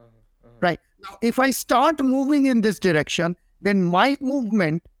axis. Right. Now, if I start moving in this direction, then my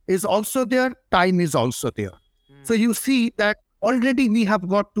movement is also there, time is also there. So you see that already we have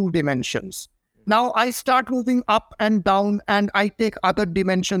got two dimensions. Now I start moving up and down and I take other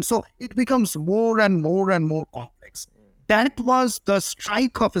dimensions. So it becomes more and more complex. That was the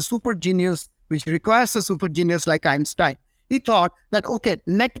strike of a super genius, which requires a super genius like Einstein. He thought that, okay,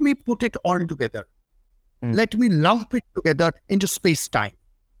 let me put it all together. Let me lump it together into space-time,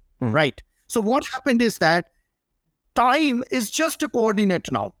 right? So what happened is that time is just a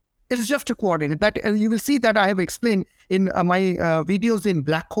coordinate now. It's just a coordinate. That you will see that I have explained in my videos in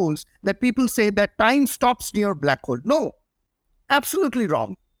black holes, that people say that time stops near black hole. No, absolutely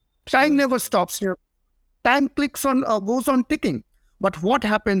wrong. Time never stops here. Time clicks on, goes on ticking. But what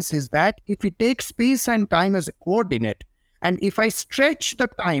happens is that if we take space and time as a coordinate, and if I stretch the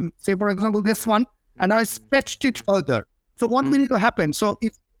time, say for example this one, and I stretched it further, so what will happen? So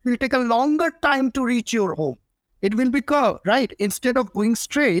if it will take a longer time to reach your home, it will be curved, right? Instead of going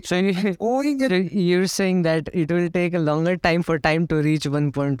straight, So you're saying that it will take a longer time for time to reach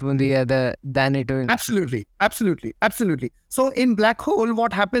one point from the other than it will. Absolutely. So in black hole,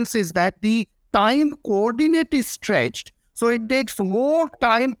 what happens is that the time coordinate is stretched, so it takes more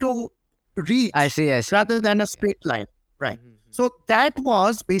time to reach. I see. Rather than a straight line, right? So that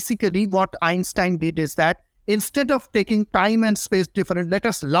was basically what Einstein did, is that instead of taking time and space different, let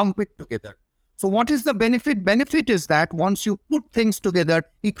us lump it together. So what is the benefit? Benefit is that once you put things together,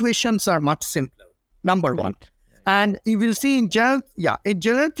 equations are much simpler, number one. And you will see in general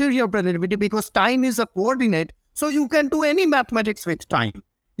theory of relativity, because time is a coordinate, so you can do any mathematics with time.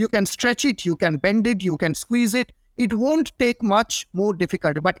 You can stretch it, you can bend it, you can squeeze it. It won't take much more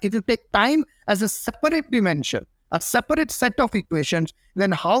difficult. But if you take time as a separate dimension, a separate set of equations,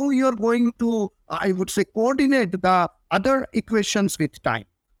 then how you're going to, I would say, coordinate the other equations with time.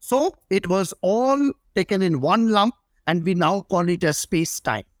 So it was all taken in one lump, and we now call it as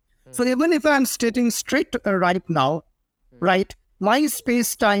space-time. So even if I'm sitting straight right now, right, my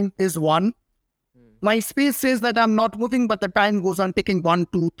space-time is one. My space says that I'm not moving, but the time goes on ticking 1,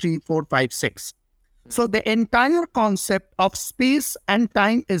 2, 3, 4, 5, 6. So the entire concept of space and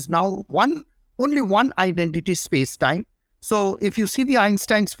time is now only one identity, space-time. So if you see the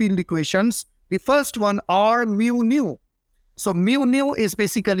Einstein's field equations, the first one are mu nu. So mu nu is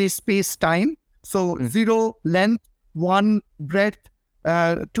basically space-time. So 0 length, 1 breadth,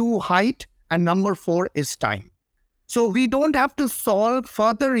 2 height, and number 4 is time. So we don't have to solve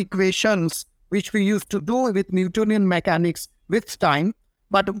further equations, which we used to do with Newtonian mechanics with time.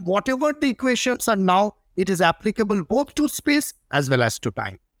 But whatever the equations are now, it is applicable both to space as well as to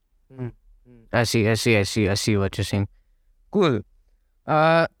time. I see what you're saying. Cool.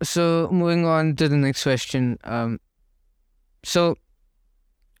 So moving on to the next question.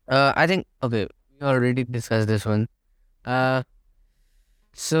 I think, okay, we already discussed this one.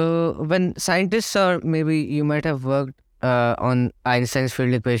 So when scientists, or maybe you might have worked on Einstein's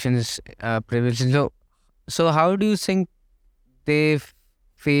field equations previously, so how do you think they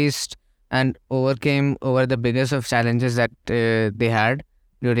faced and overcame over the biggest of challenges that they had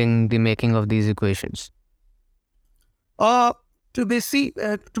during the making of these equations? To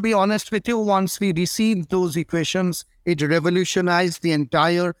be honest with you, once we received those equations, it revolutionized the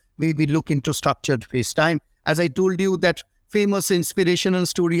entire way we look into structured space-time. As I told you, that famous inspirational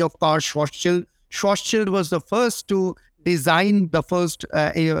story of Karl Schwarzschild. Schwarzschild was the first to design the first,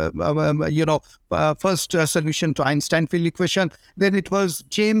 solution to Einstein field equation. Then it was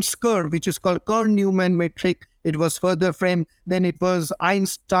James Kerr, which is called Kerr-Newman metric. It was further framed. Then it was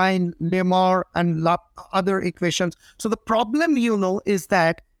Einstein, Lemar, and other equations. So the problem, is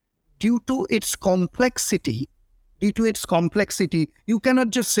that due to its complexity, you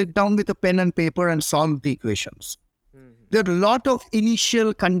cannot just sit down with a pen and paper and solve the equations. There are a lot of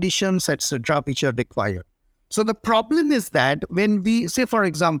initial conditions, etc., which are required. So the problem is that when we say, for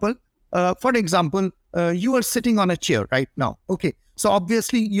example, you are sitting on a chair right now. Okay, so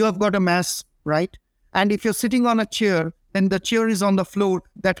obviously you have got a mass, right? And if you're sitting on a chair, then the chair is on the floor.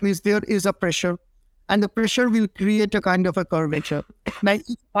 That means there is a pressure, and the pressure will create a kind of a curvature. Now,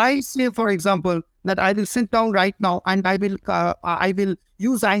 if I say, for example, that I will sit down right now and I will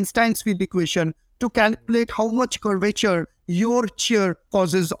use Einstein's field equation to calculate how much curvature your chair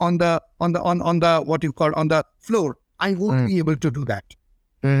causes on the floor, I won't be able to do that.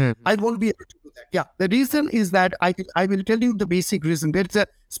 I won't be able to do that. Yeah, the reason is that I will tell you the basic reason. There is a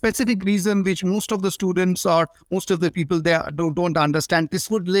specific reason which most of the students or most of the people there don't understand. This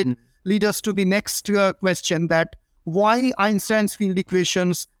would lead us to the next question, that why Einstein's field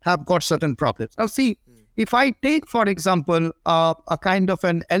equations have got certain problems. Now see, if I take, for example, a kind of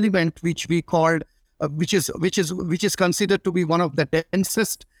an element which we called, which is considered to be one of the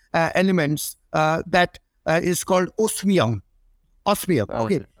densest elements, that is called osmium. Osmium.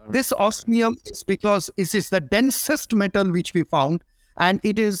 Okay, this osmium is because it is the densest metal which we found, and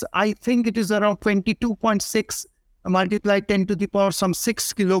I think it is around 22.6 multiplied 10 to the power some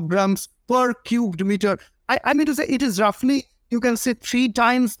 6 kilograms per cubed meter. I mean to say, it is roughly, you can say, 3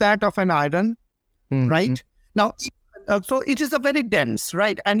 times that of an iron, right? Now, so it is a very dense,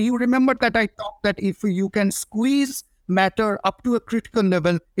 right? And you remember that I talked that if you can squeeze matter up to a critical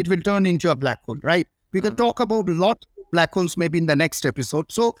level, it will turn into a black hole, right? We can talk about a lot of black holes maybe in the next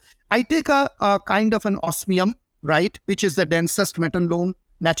episode. So I take a kind of an osmium, right, which is the densest metal known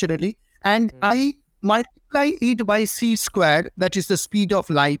naturally, and I multiply it by c squared, that is the speed of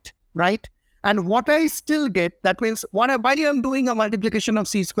light, right? And what I still get, that means why I'm doing a multiplication of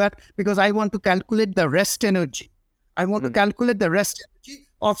c squared, because I want to calculate the rest energy. I want to calculate the rest energy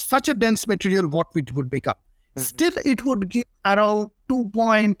of such a dense material, what it would become. Still, it would give around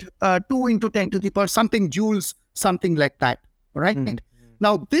 2.2 into 10 to the power something joules, something like that, right?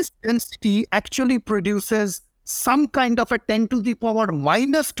 Now, this density actually produces some kind of a 10 to the power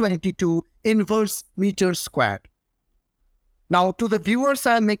minus 22 inverse meter squared. Now, to the viewers,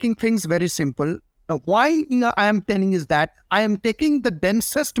 I am making things very simple. Now, why I am telling is that I am taking the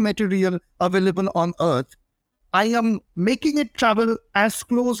densest material available on Earth. I am making it travel as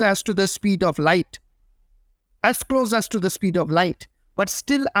close as to the speed of light. But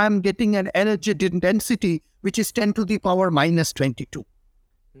still, I am getting an energy density which is 10 to the power minus 22.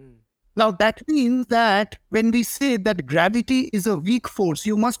 Now, that means that when we say that gravity is a weak force,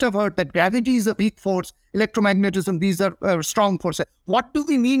 you must have heard that gravity is a weak force, electromagnetism, these are strong forces. What do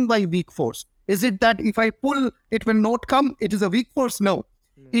we mean by weak force? Is it that if I pull, it will not come? It is a weak force? No.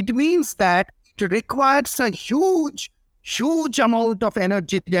 It means that it requires a huge amount of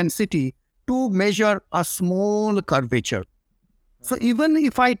energy density to measure a small curvature. So even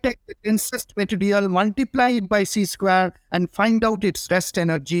if I take the densest material, multiply it by c square and find out its rest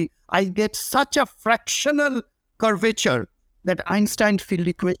energy, I get such a fractional curvature that Einstein field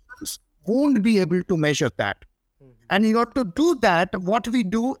equations won't be able to measure that. And in order to do that, what we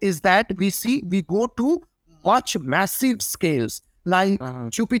do is that we go to much massive scales like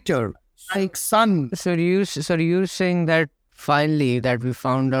Jupiter, like Sun. So you're saying that finally that we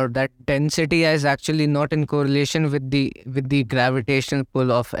found out that density is actually not in correlation with the gravitational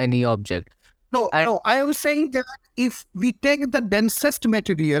pull of any object, No. I was saying that if we take the densest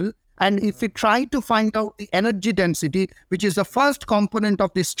material and if we try to find out the energy density, which is the first component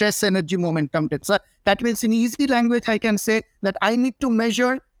of the stress energy momentum tensor, that means in easy language, I can say that I need to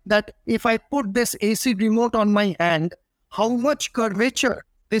measure that if I put this AC remote on my hand, how much curvature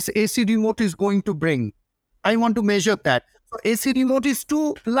this AC remote is going to bring. I want to measure that. So AC remote is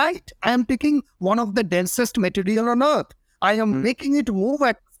too light. I am taking one of the densest material on earth. I am making it move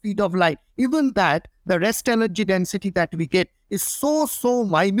at the speed of light. Even that, the rest energy density that we get is so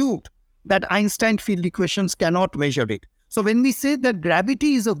minute that Einstein field equations cannot measure it. So when we say that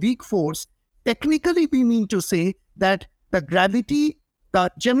gravity is a weak force, technically we mean to say that the gravity,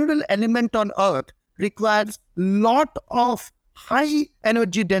 the general element on earth, requires lot of high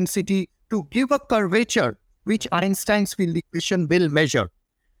energy density to give a curvature which Einstein's field equation will measure.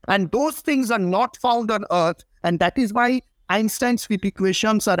 And those things are not found on Earth, and that is why Einstein's field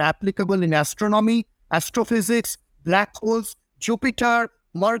equations are applicable in astronomy, astrophysics, black holes, Jupiter,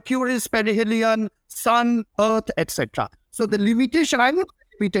 Mercury's perihelion, Sun, Earth, etc. So the limitation, I would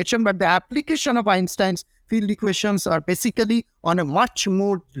say limitation, but the application of Einstein's field equations are basically on a much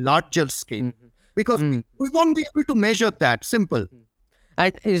more larger scale. Because we won't be able to measure that. Simple.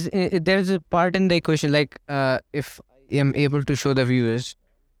 And there's a part in the equation, like if I am able to show the viewers.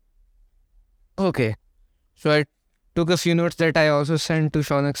 Okay. So I took a few notes that I also sent to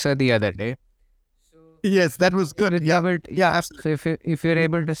Shounak sir the other day. Yes, that was good. Yeah, absolutely. So if you're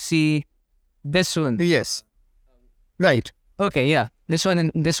able to see this one. Yes. Right. Okay, yeah. This one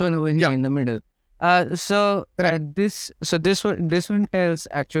over here in the middle. This one tells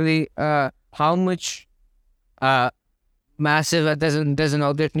actually how much massive does an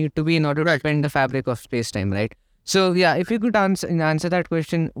object need to be in order to bend the fabric of space-time, right? So yeah, if you could answer that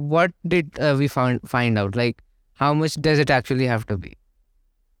question, what did we find out? Like, how much does it actually have to be?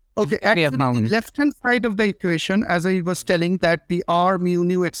 Okay, actually, the left-hand side of the equation, as I was telling, that the R, mu,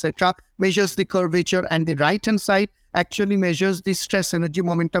 nu, etc. measures the curvature, and the right-hand side actually measures the stress energy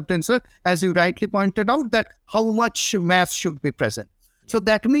momentum tensor, as you rightly pointed out, that how much mass should be present. So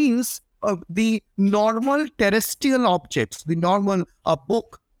that means the normal terrestrial objects, the normal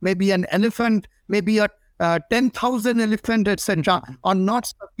book, maybe an elephant, maybe a 10,000 elephant, etc., are not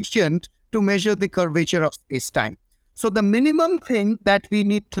sufficient to measure the curvature of space-time. So the minimum thing that we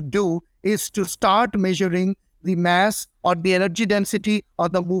need to do is to start measuring the mass or the energy density or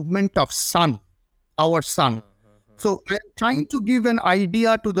the movement of sun, our sun. So I'm trying to give an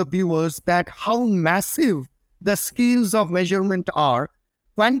idea to the viewers that how massive the scales of measurement are.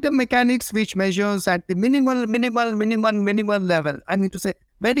 Quantum mechanics, which measures at the minimal level, I mean to say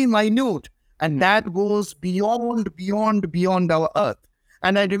very minute, and that goes beyond our Earth.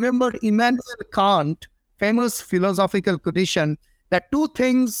 And I remember Immanuel Kant, famous philosophical quotation, that two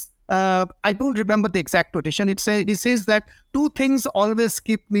things, I don't remember the exact quotation, he says that two things always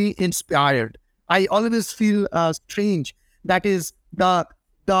keep me inspired. I always feel strange. That is the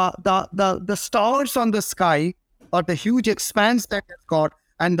stars on the sky, or the huge expanse that has got,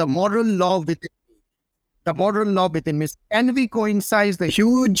 and the moral law within me. The moral law within me. Can we coincide the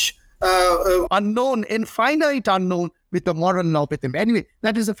huge unknown, infinite unknown, with the moral law within me? Anyway,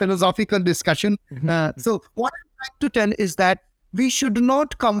 that is a philosophical discussion. So what I'm trying to tell is that we should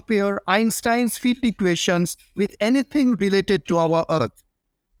not compare Einstein's field equations with anything related to our Earth,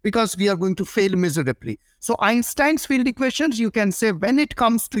 because we are going to fail miserably. So Einstein's field equations, you can say, when it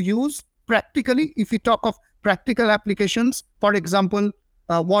comes to use practically, if we talk of practical applications, for example,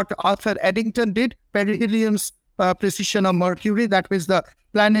 what Arthur Eddington did, perihelion's precession of Mercury, that means the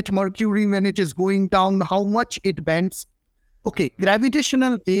planet Mercury, when it is going down, how much it bends. Okay,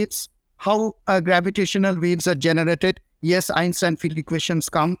 gravitational waves, how gravitational waves are generated. Yes, Einstein field equations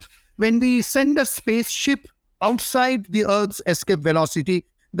come. When we send a spaceship outside the Earth's escape velocity,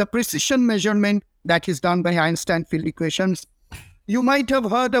 the precision measurement that is done by Einstein field equations. You might have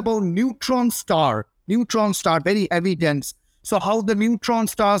heard about neutron star, very heavy dense. So how the neutron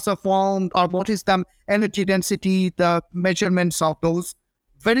stars are formed, or what is the energy density, the measurements of those.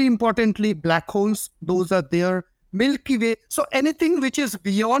 Very importantly, black holes, those are there. Milky Way. So anything which is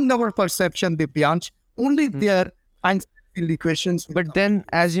beyond our perception, Divyansh, only there Einstein field equations. But then,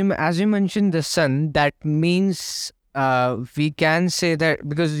 as you mentioned the sun, that means we can say that,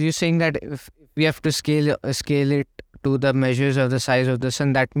 because you're saying that if we have to scale it to the measures of the size of the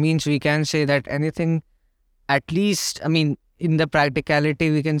sun, that means we can say that anything, at least, I mean, in the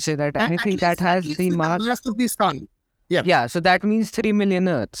practicality, we can say that anything that has the mass of the sun. Yeah. So that means 3 million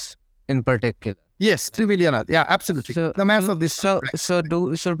Earths in particular. Yes, 3 million Earths. Yeah, absolutely. So the mass of this. So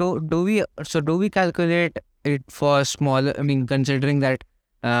do we calculate it for smaller? I mean, considering that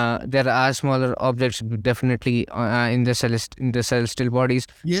there are smaller objects definitely in the celestial bodies.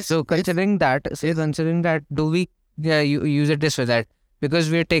 Yes. So considering that, do we use it this way, that because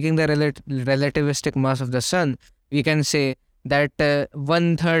we are taking the relativistic mass of the sun, we can say that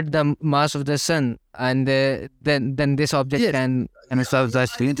 1/3 the mass of the sun, and then this object Yes. can serve the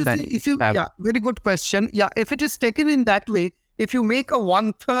If you, very good question. Yeah, if it is taken in that way, if you make a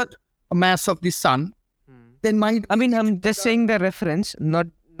 1/3 mass of the sun, then might. I mean, I'm just saying the reference, not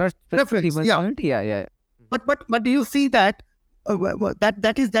Reference, yeah. But do you see that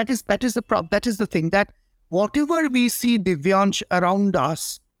that is the thing, that whatever we see, Divyansh, around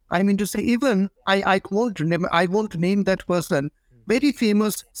us, I mean to say, even I won't name that person, very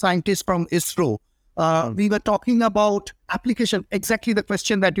famous scientist from ISRO. We were talking about application, exactly the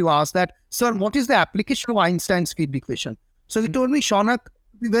question that you asked, that, sir, what is the application of Einstein's field equation? So he told me, Shounak,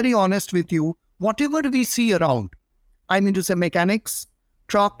 to be very honest with you, whatever we see around, I mean to say mechanics,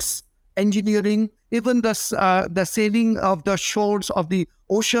 trucks, engineering, even the sailing of the shores of the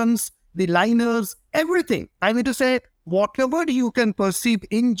oceans, the liners, everything. I mean to say, whatever you can perceive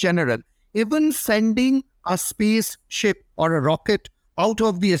in general, even sending a spaceship or a rocket out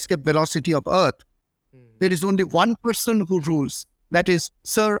of the escape velocity of Earth, there is only one person who rules. That is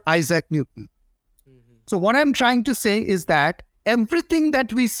Sir Isaac Newton. So what I'm trying to say is that everything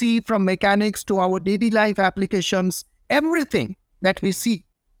that we see, from mechanics to our daily life applications, everything that we see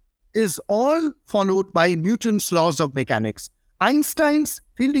is all followed by Newton's laws of mechanics. Einstein's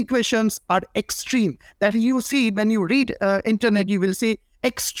field equations are extreme. That you see when you read internet, you will see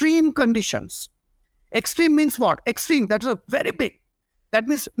extreme conditions. Extreme means what? Extreme, that's a very big. That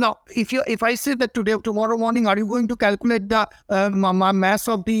means, now, if I say that tomorrow morning, are you going to calculate the mass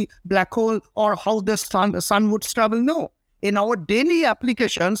of the black hole or how the sun would travel? No. In our daily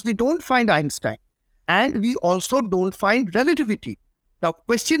applications, we don't find Einstein. And we also don't find relativity. Now,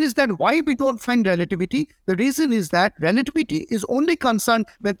 question is that why we don't find relativity? The reason is that relativity is only concerned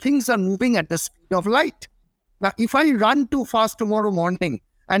when things are moving at the speed of light. Now, if I run too fast tomorrow morning,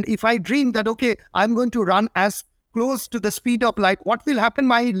 and if I dream that, okay, I'm going to run as close to the speed of light, what will happen?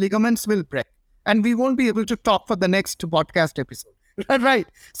 My ligaments will break, and we won't be able to talk for the next podcast episode. Right?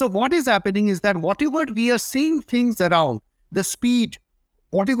 So what is happening is that whatever we are seeing things around, the speed,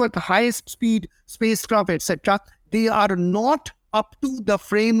 whatever the highest speed spacecraft, etc., they are not up to the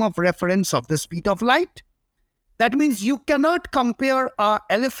frame of reference of the speed of light. That means you cannot compare an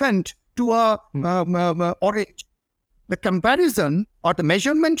elephant to a orange. The comparison or the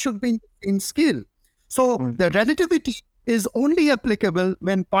measurement should be in scale. So the relativity is only applicable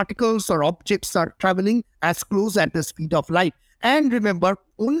when particles or objects are traveling as close at the speed of light. And remember,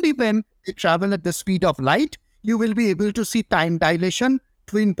 only when they travel at the speed of light, you will be able to see time dilation,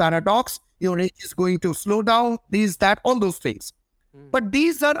 twin paradox, your age is going to slow down, all those things. But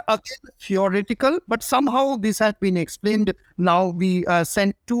these are again theoretical, but somehow this has been explained. Now we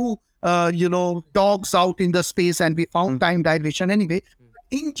sent two, dogs out in the space and we found time dilation anyway.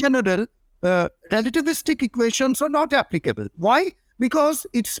 In general, relativistic equations are not applicable. Why? Because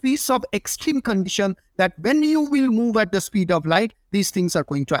it speaks of extreme condition that when you will move at the speed of light, these things are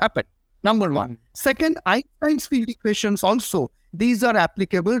going to happen. Number one. Second, Einstein's field equations also, these are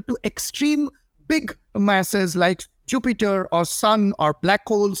applicable to extreme big masses like Jupiter or Sun or black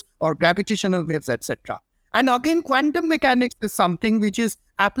holes or gravitational waves, etc. And again, quantum mechanics is something which is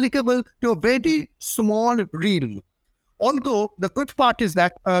applicable to a very small realm. Although the good part is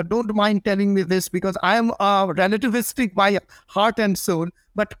that, don't mind telling me this because I am relativistic by heart and soul,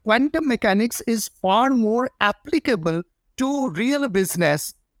 but quantum mechanics is far more applicable to real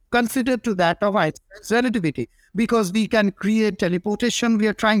business considered to that of Einstein's relativity, because we can create teleportation we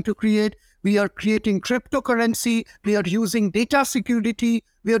are trying to create, we are creating cryptocurrency, we are using data security,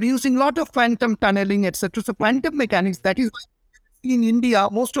 we are using a lot of quantum tunneling, etc. So quantum mechanics, that is in India,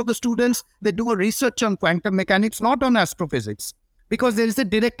 most of the students, they do a research on quantum mechanics, not on astrophysics, because there is a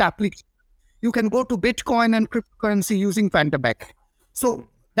direct application. You can go to Bitcoin and cryptocurrency using quantum mechanics. So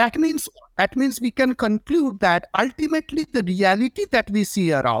that means we can conclude that ultimately the reality that we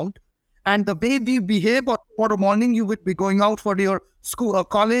see around and the way we behave, or tomorrow morning you would be going out for your school or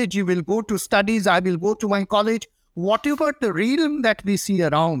college, you will go to studies, I will go to my college, whatever the realm that we see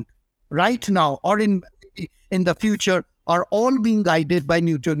around right now or in the future are all being guided by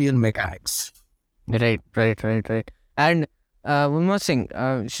Newtonian mechanics. Right. And one more thing.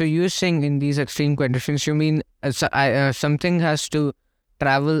 So you're saying in these extreme conditions, you mean something has to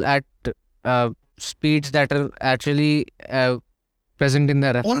travel at speeds that are actually present in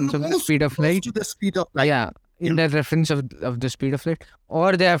the reference of the speed of light? To the speed of light. in the reference of the speed of light,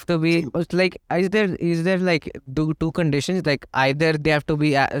 or they have to be like, is there like two conditions, like either they have to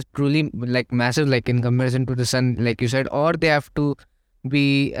be truly like massive, like in comparison to the sun, like you said, or they have to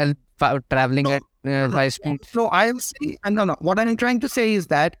be traveling at high speed. So I am saying, no. What I'm trying to say is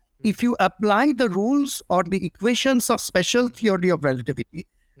that if you apply the rules or the equations of special theory of relativity,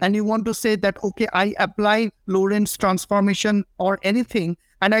 and you want to say that, okay, I apply Lorentz transformation or anything,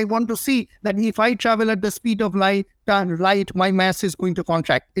 and I want to see that if I travel at the speed of light, my mass is going to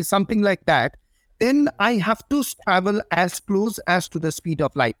contract, is something like that, then I have to travel as close as to the speed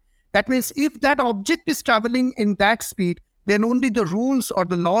of light. That means if that object is traveling in that speed, then only the rules or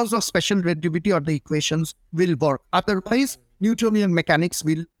the laws of special relativity or the equations will work. Otherwise, Newtonian mechanics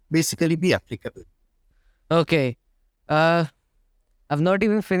will basically be applicable. Okay. I've not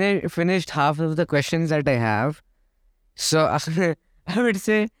even finished half of the questions that I have. So I would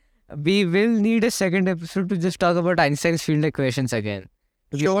say we will need a second episode to just talk about Einstein's field equations again.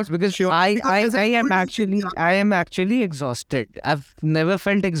 Because I am actually exhausted. I've never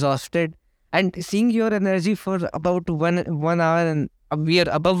felt exhausted. And seeing your energy for about 1 hour, and we are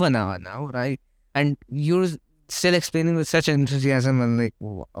above 1 hour now, right? And you're still explaining with such enthusiasm, and like,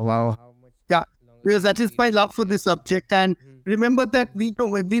 wow. Yeah, because that is my love for this subject. And remember that we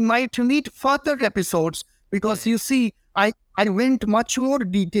might need further episodes, because you see, I went much more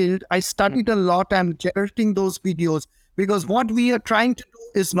detailed. I studied a lot and generating those videos, because what we are trying to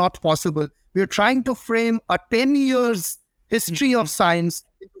do is not possible. We are trying to frame a 10 years history of science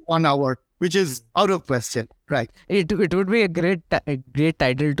into 1 hour, which is out of question, right? It would be a great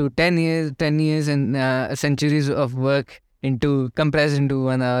title to 10 years and centuries of work compressed into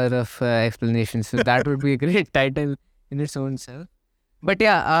 1 hour of explanation. So that would be a great title in its own self. But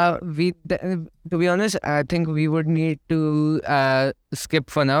yeah, to be honest, I think we would need to skip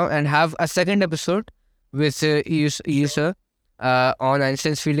for now and have a second episode with you, sir, on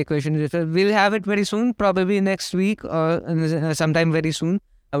Einstein's field equations. We'll have it very soon, probably next week or sometime very soon,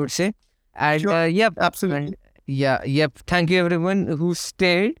 I would say. And Sure. Yep, Absolutely. Yep. Thank you everyone who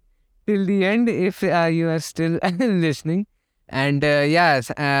stayed till the end. If you are still listening, and yes,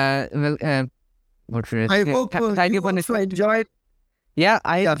 what should I say? I hope Thank you for also listening. enjoyed. Yeah,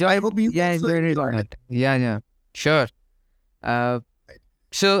 I hope you yeah, also enjoyed enjoyed it. Yeah, sure.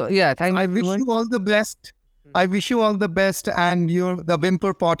 So yeah, thank I you. wish you all the best. I wish you all the best, and the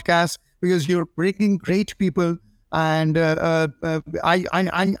Whimper podcast, because you're bringing great people, and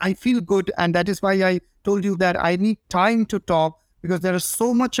I feel good, and that is why I told you that I need time to talk, because there is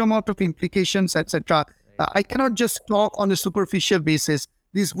so much amount of implications, etc. I cannot just talk on a superficial basis.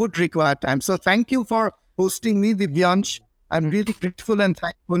 This would require time. So thank you for hosting me, Divyansh. I'm really grateful and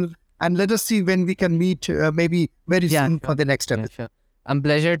thankful. And let us see when we can meet, maybe very soon for the next episode. Sure. I'm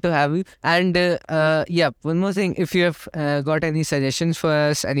pleasure to have you. And one more thing. If you have got any suggestions for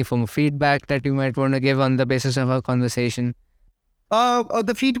us, any form of feedback that you might want to give on the basis of our conversation.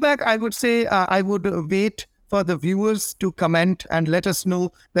 The feedback, I would say, I would wait for the viewers to comment and let us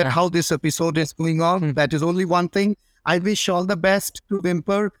know that how this episode is going on. That is only one thing. I wish all the best to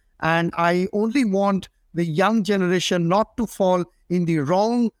Whimper, and I only want the young generation not to fall in the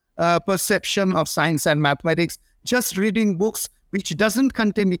wrong perception of science and mathematics. Just reading books which doesn't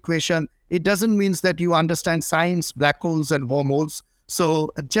contain equation, it doesn't mean that you understand science, black holes and wormholes.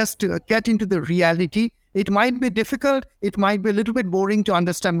 So just get into the reality. It might be difficult, it might be a little bit boring to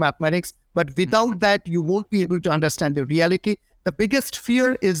understand mathematics, but without that, you won't be able to understand the reality. The biggest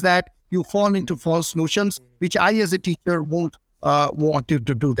fear is that you fall into false notions, which I as a teacher won't want you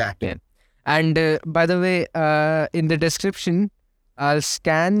to do that. Yeah. And by the way, in the description, I'll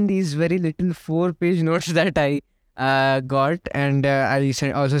scan these very little 4-page notes that I got, and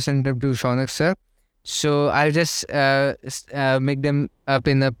I'll also send them to Shounak sir. So I'll just make them up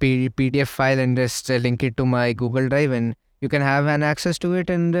in a PDF file and just link it to my Google Drive, and you can have an access to it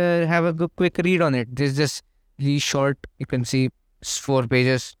and have a good, quick read on it. This is just really short. You can see 4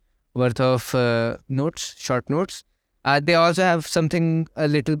 pages worth of notes, short notes. They also have something a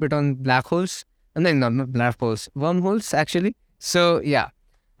little bit on black holes. And then not black holes, wormholes actually. So yeah.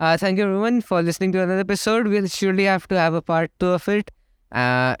 Thank you everyone for listening to another episode. We'll surely have to have a part 2 of it.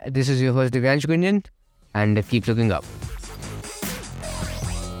 This is your host Divyansh Gunjan, and keep looking up.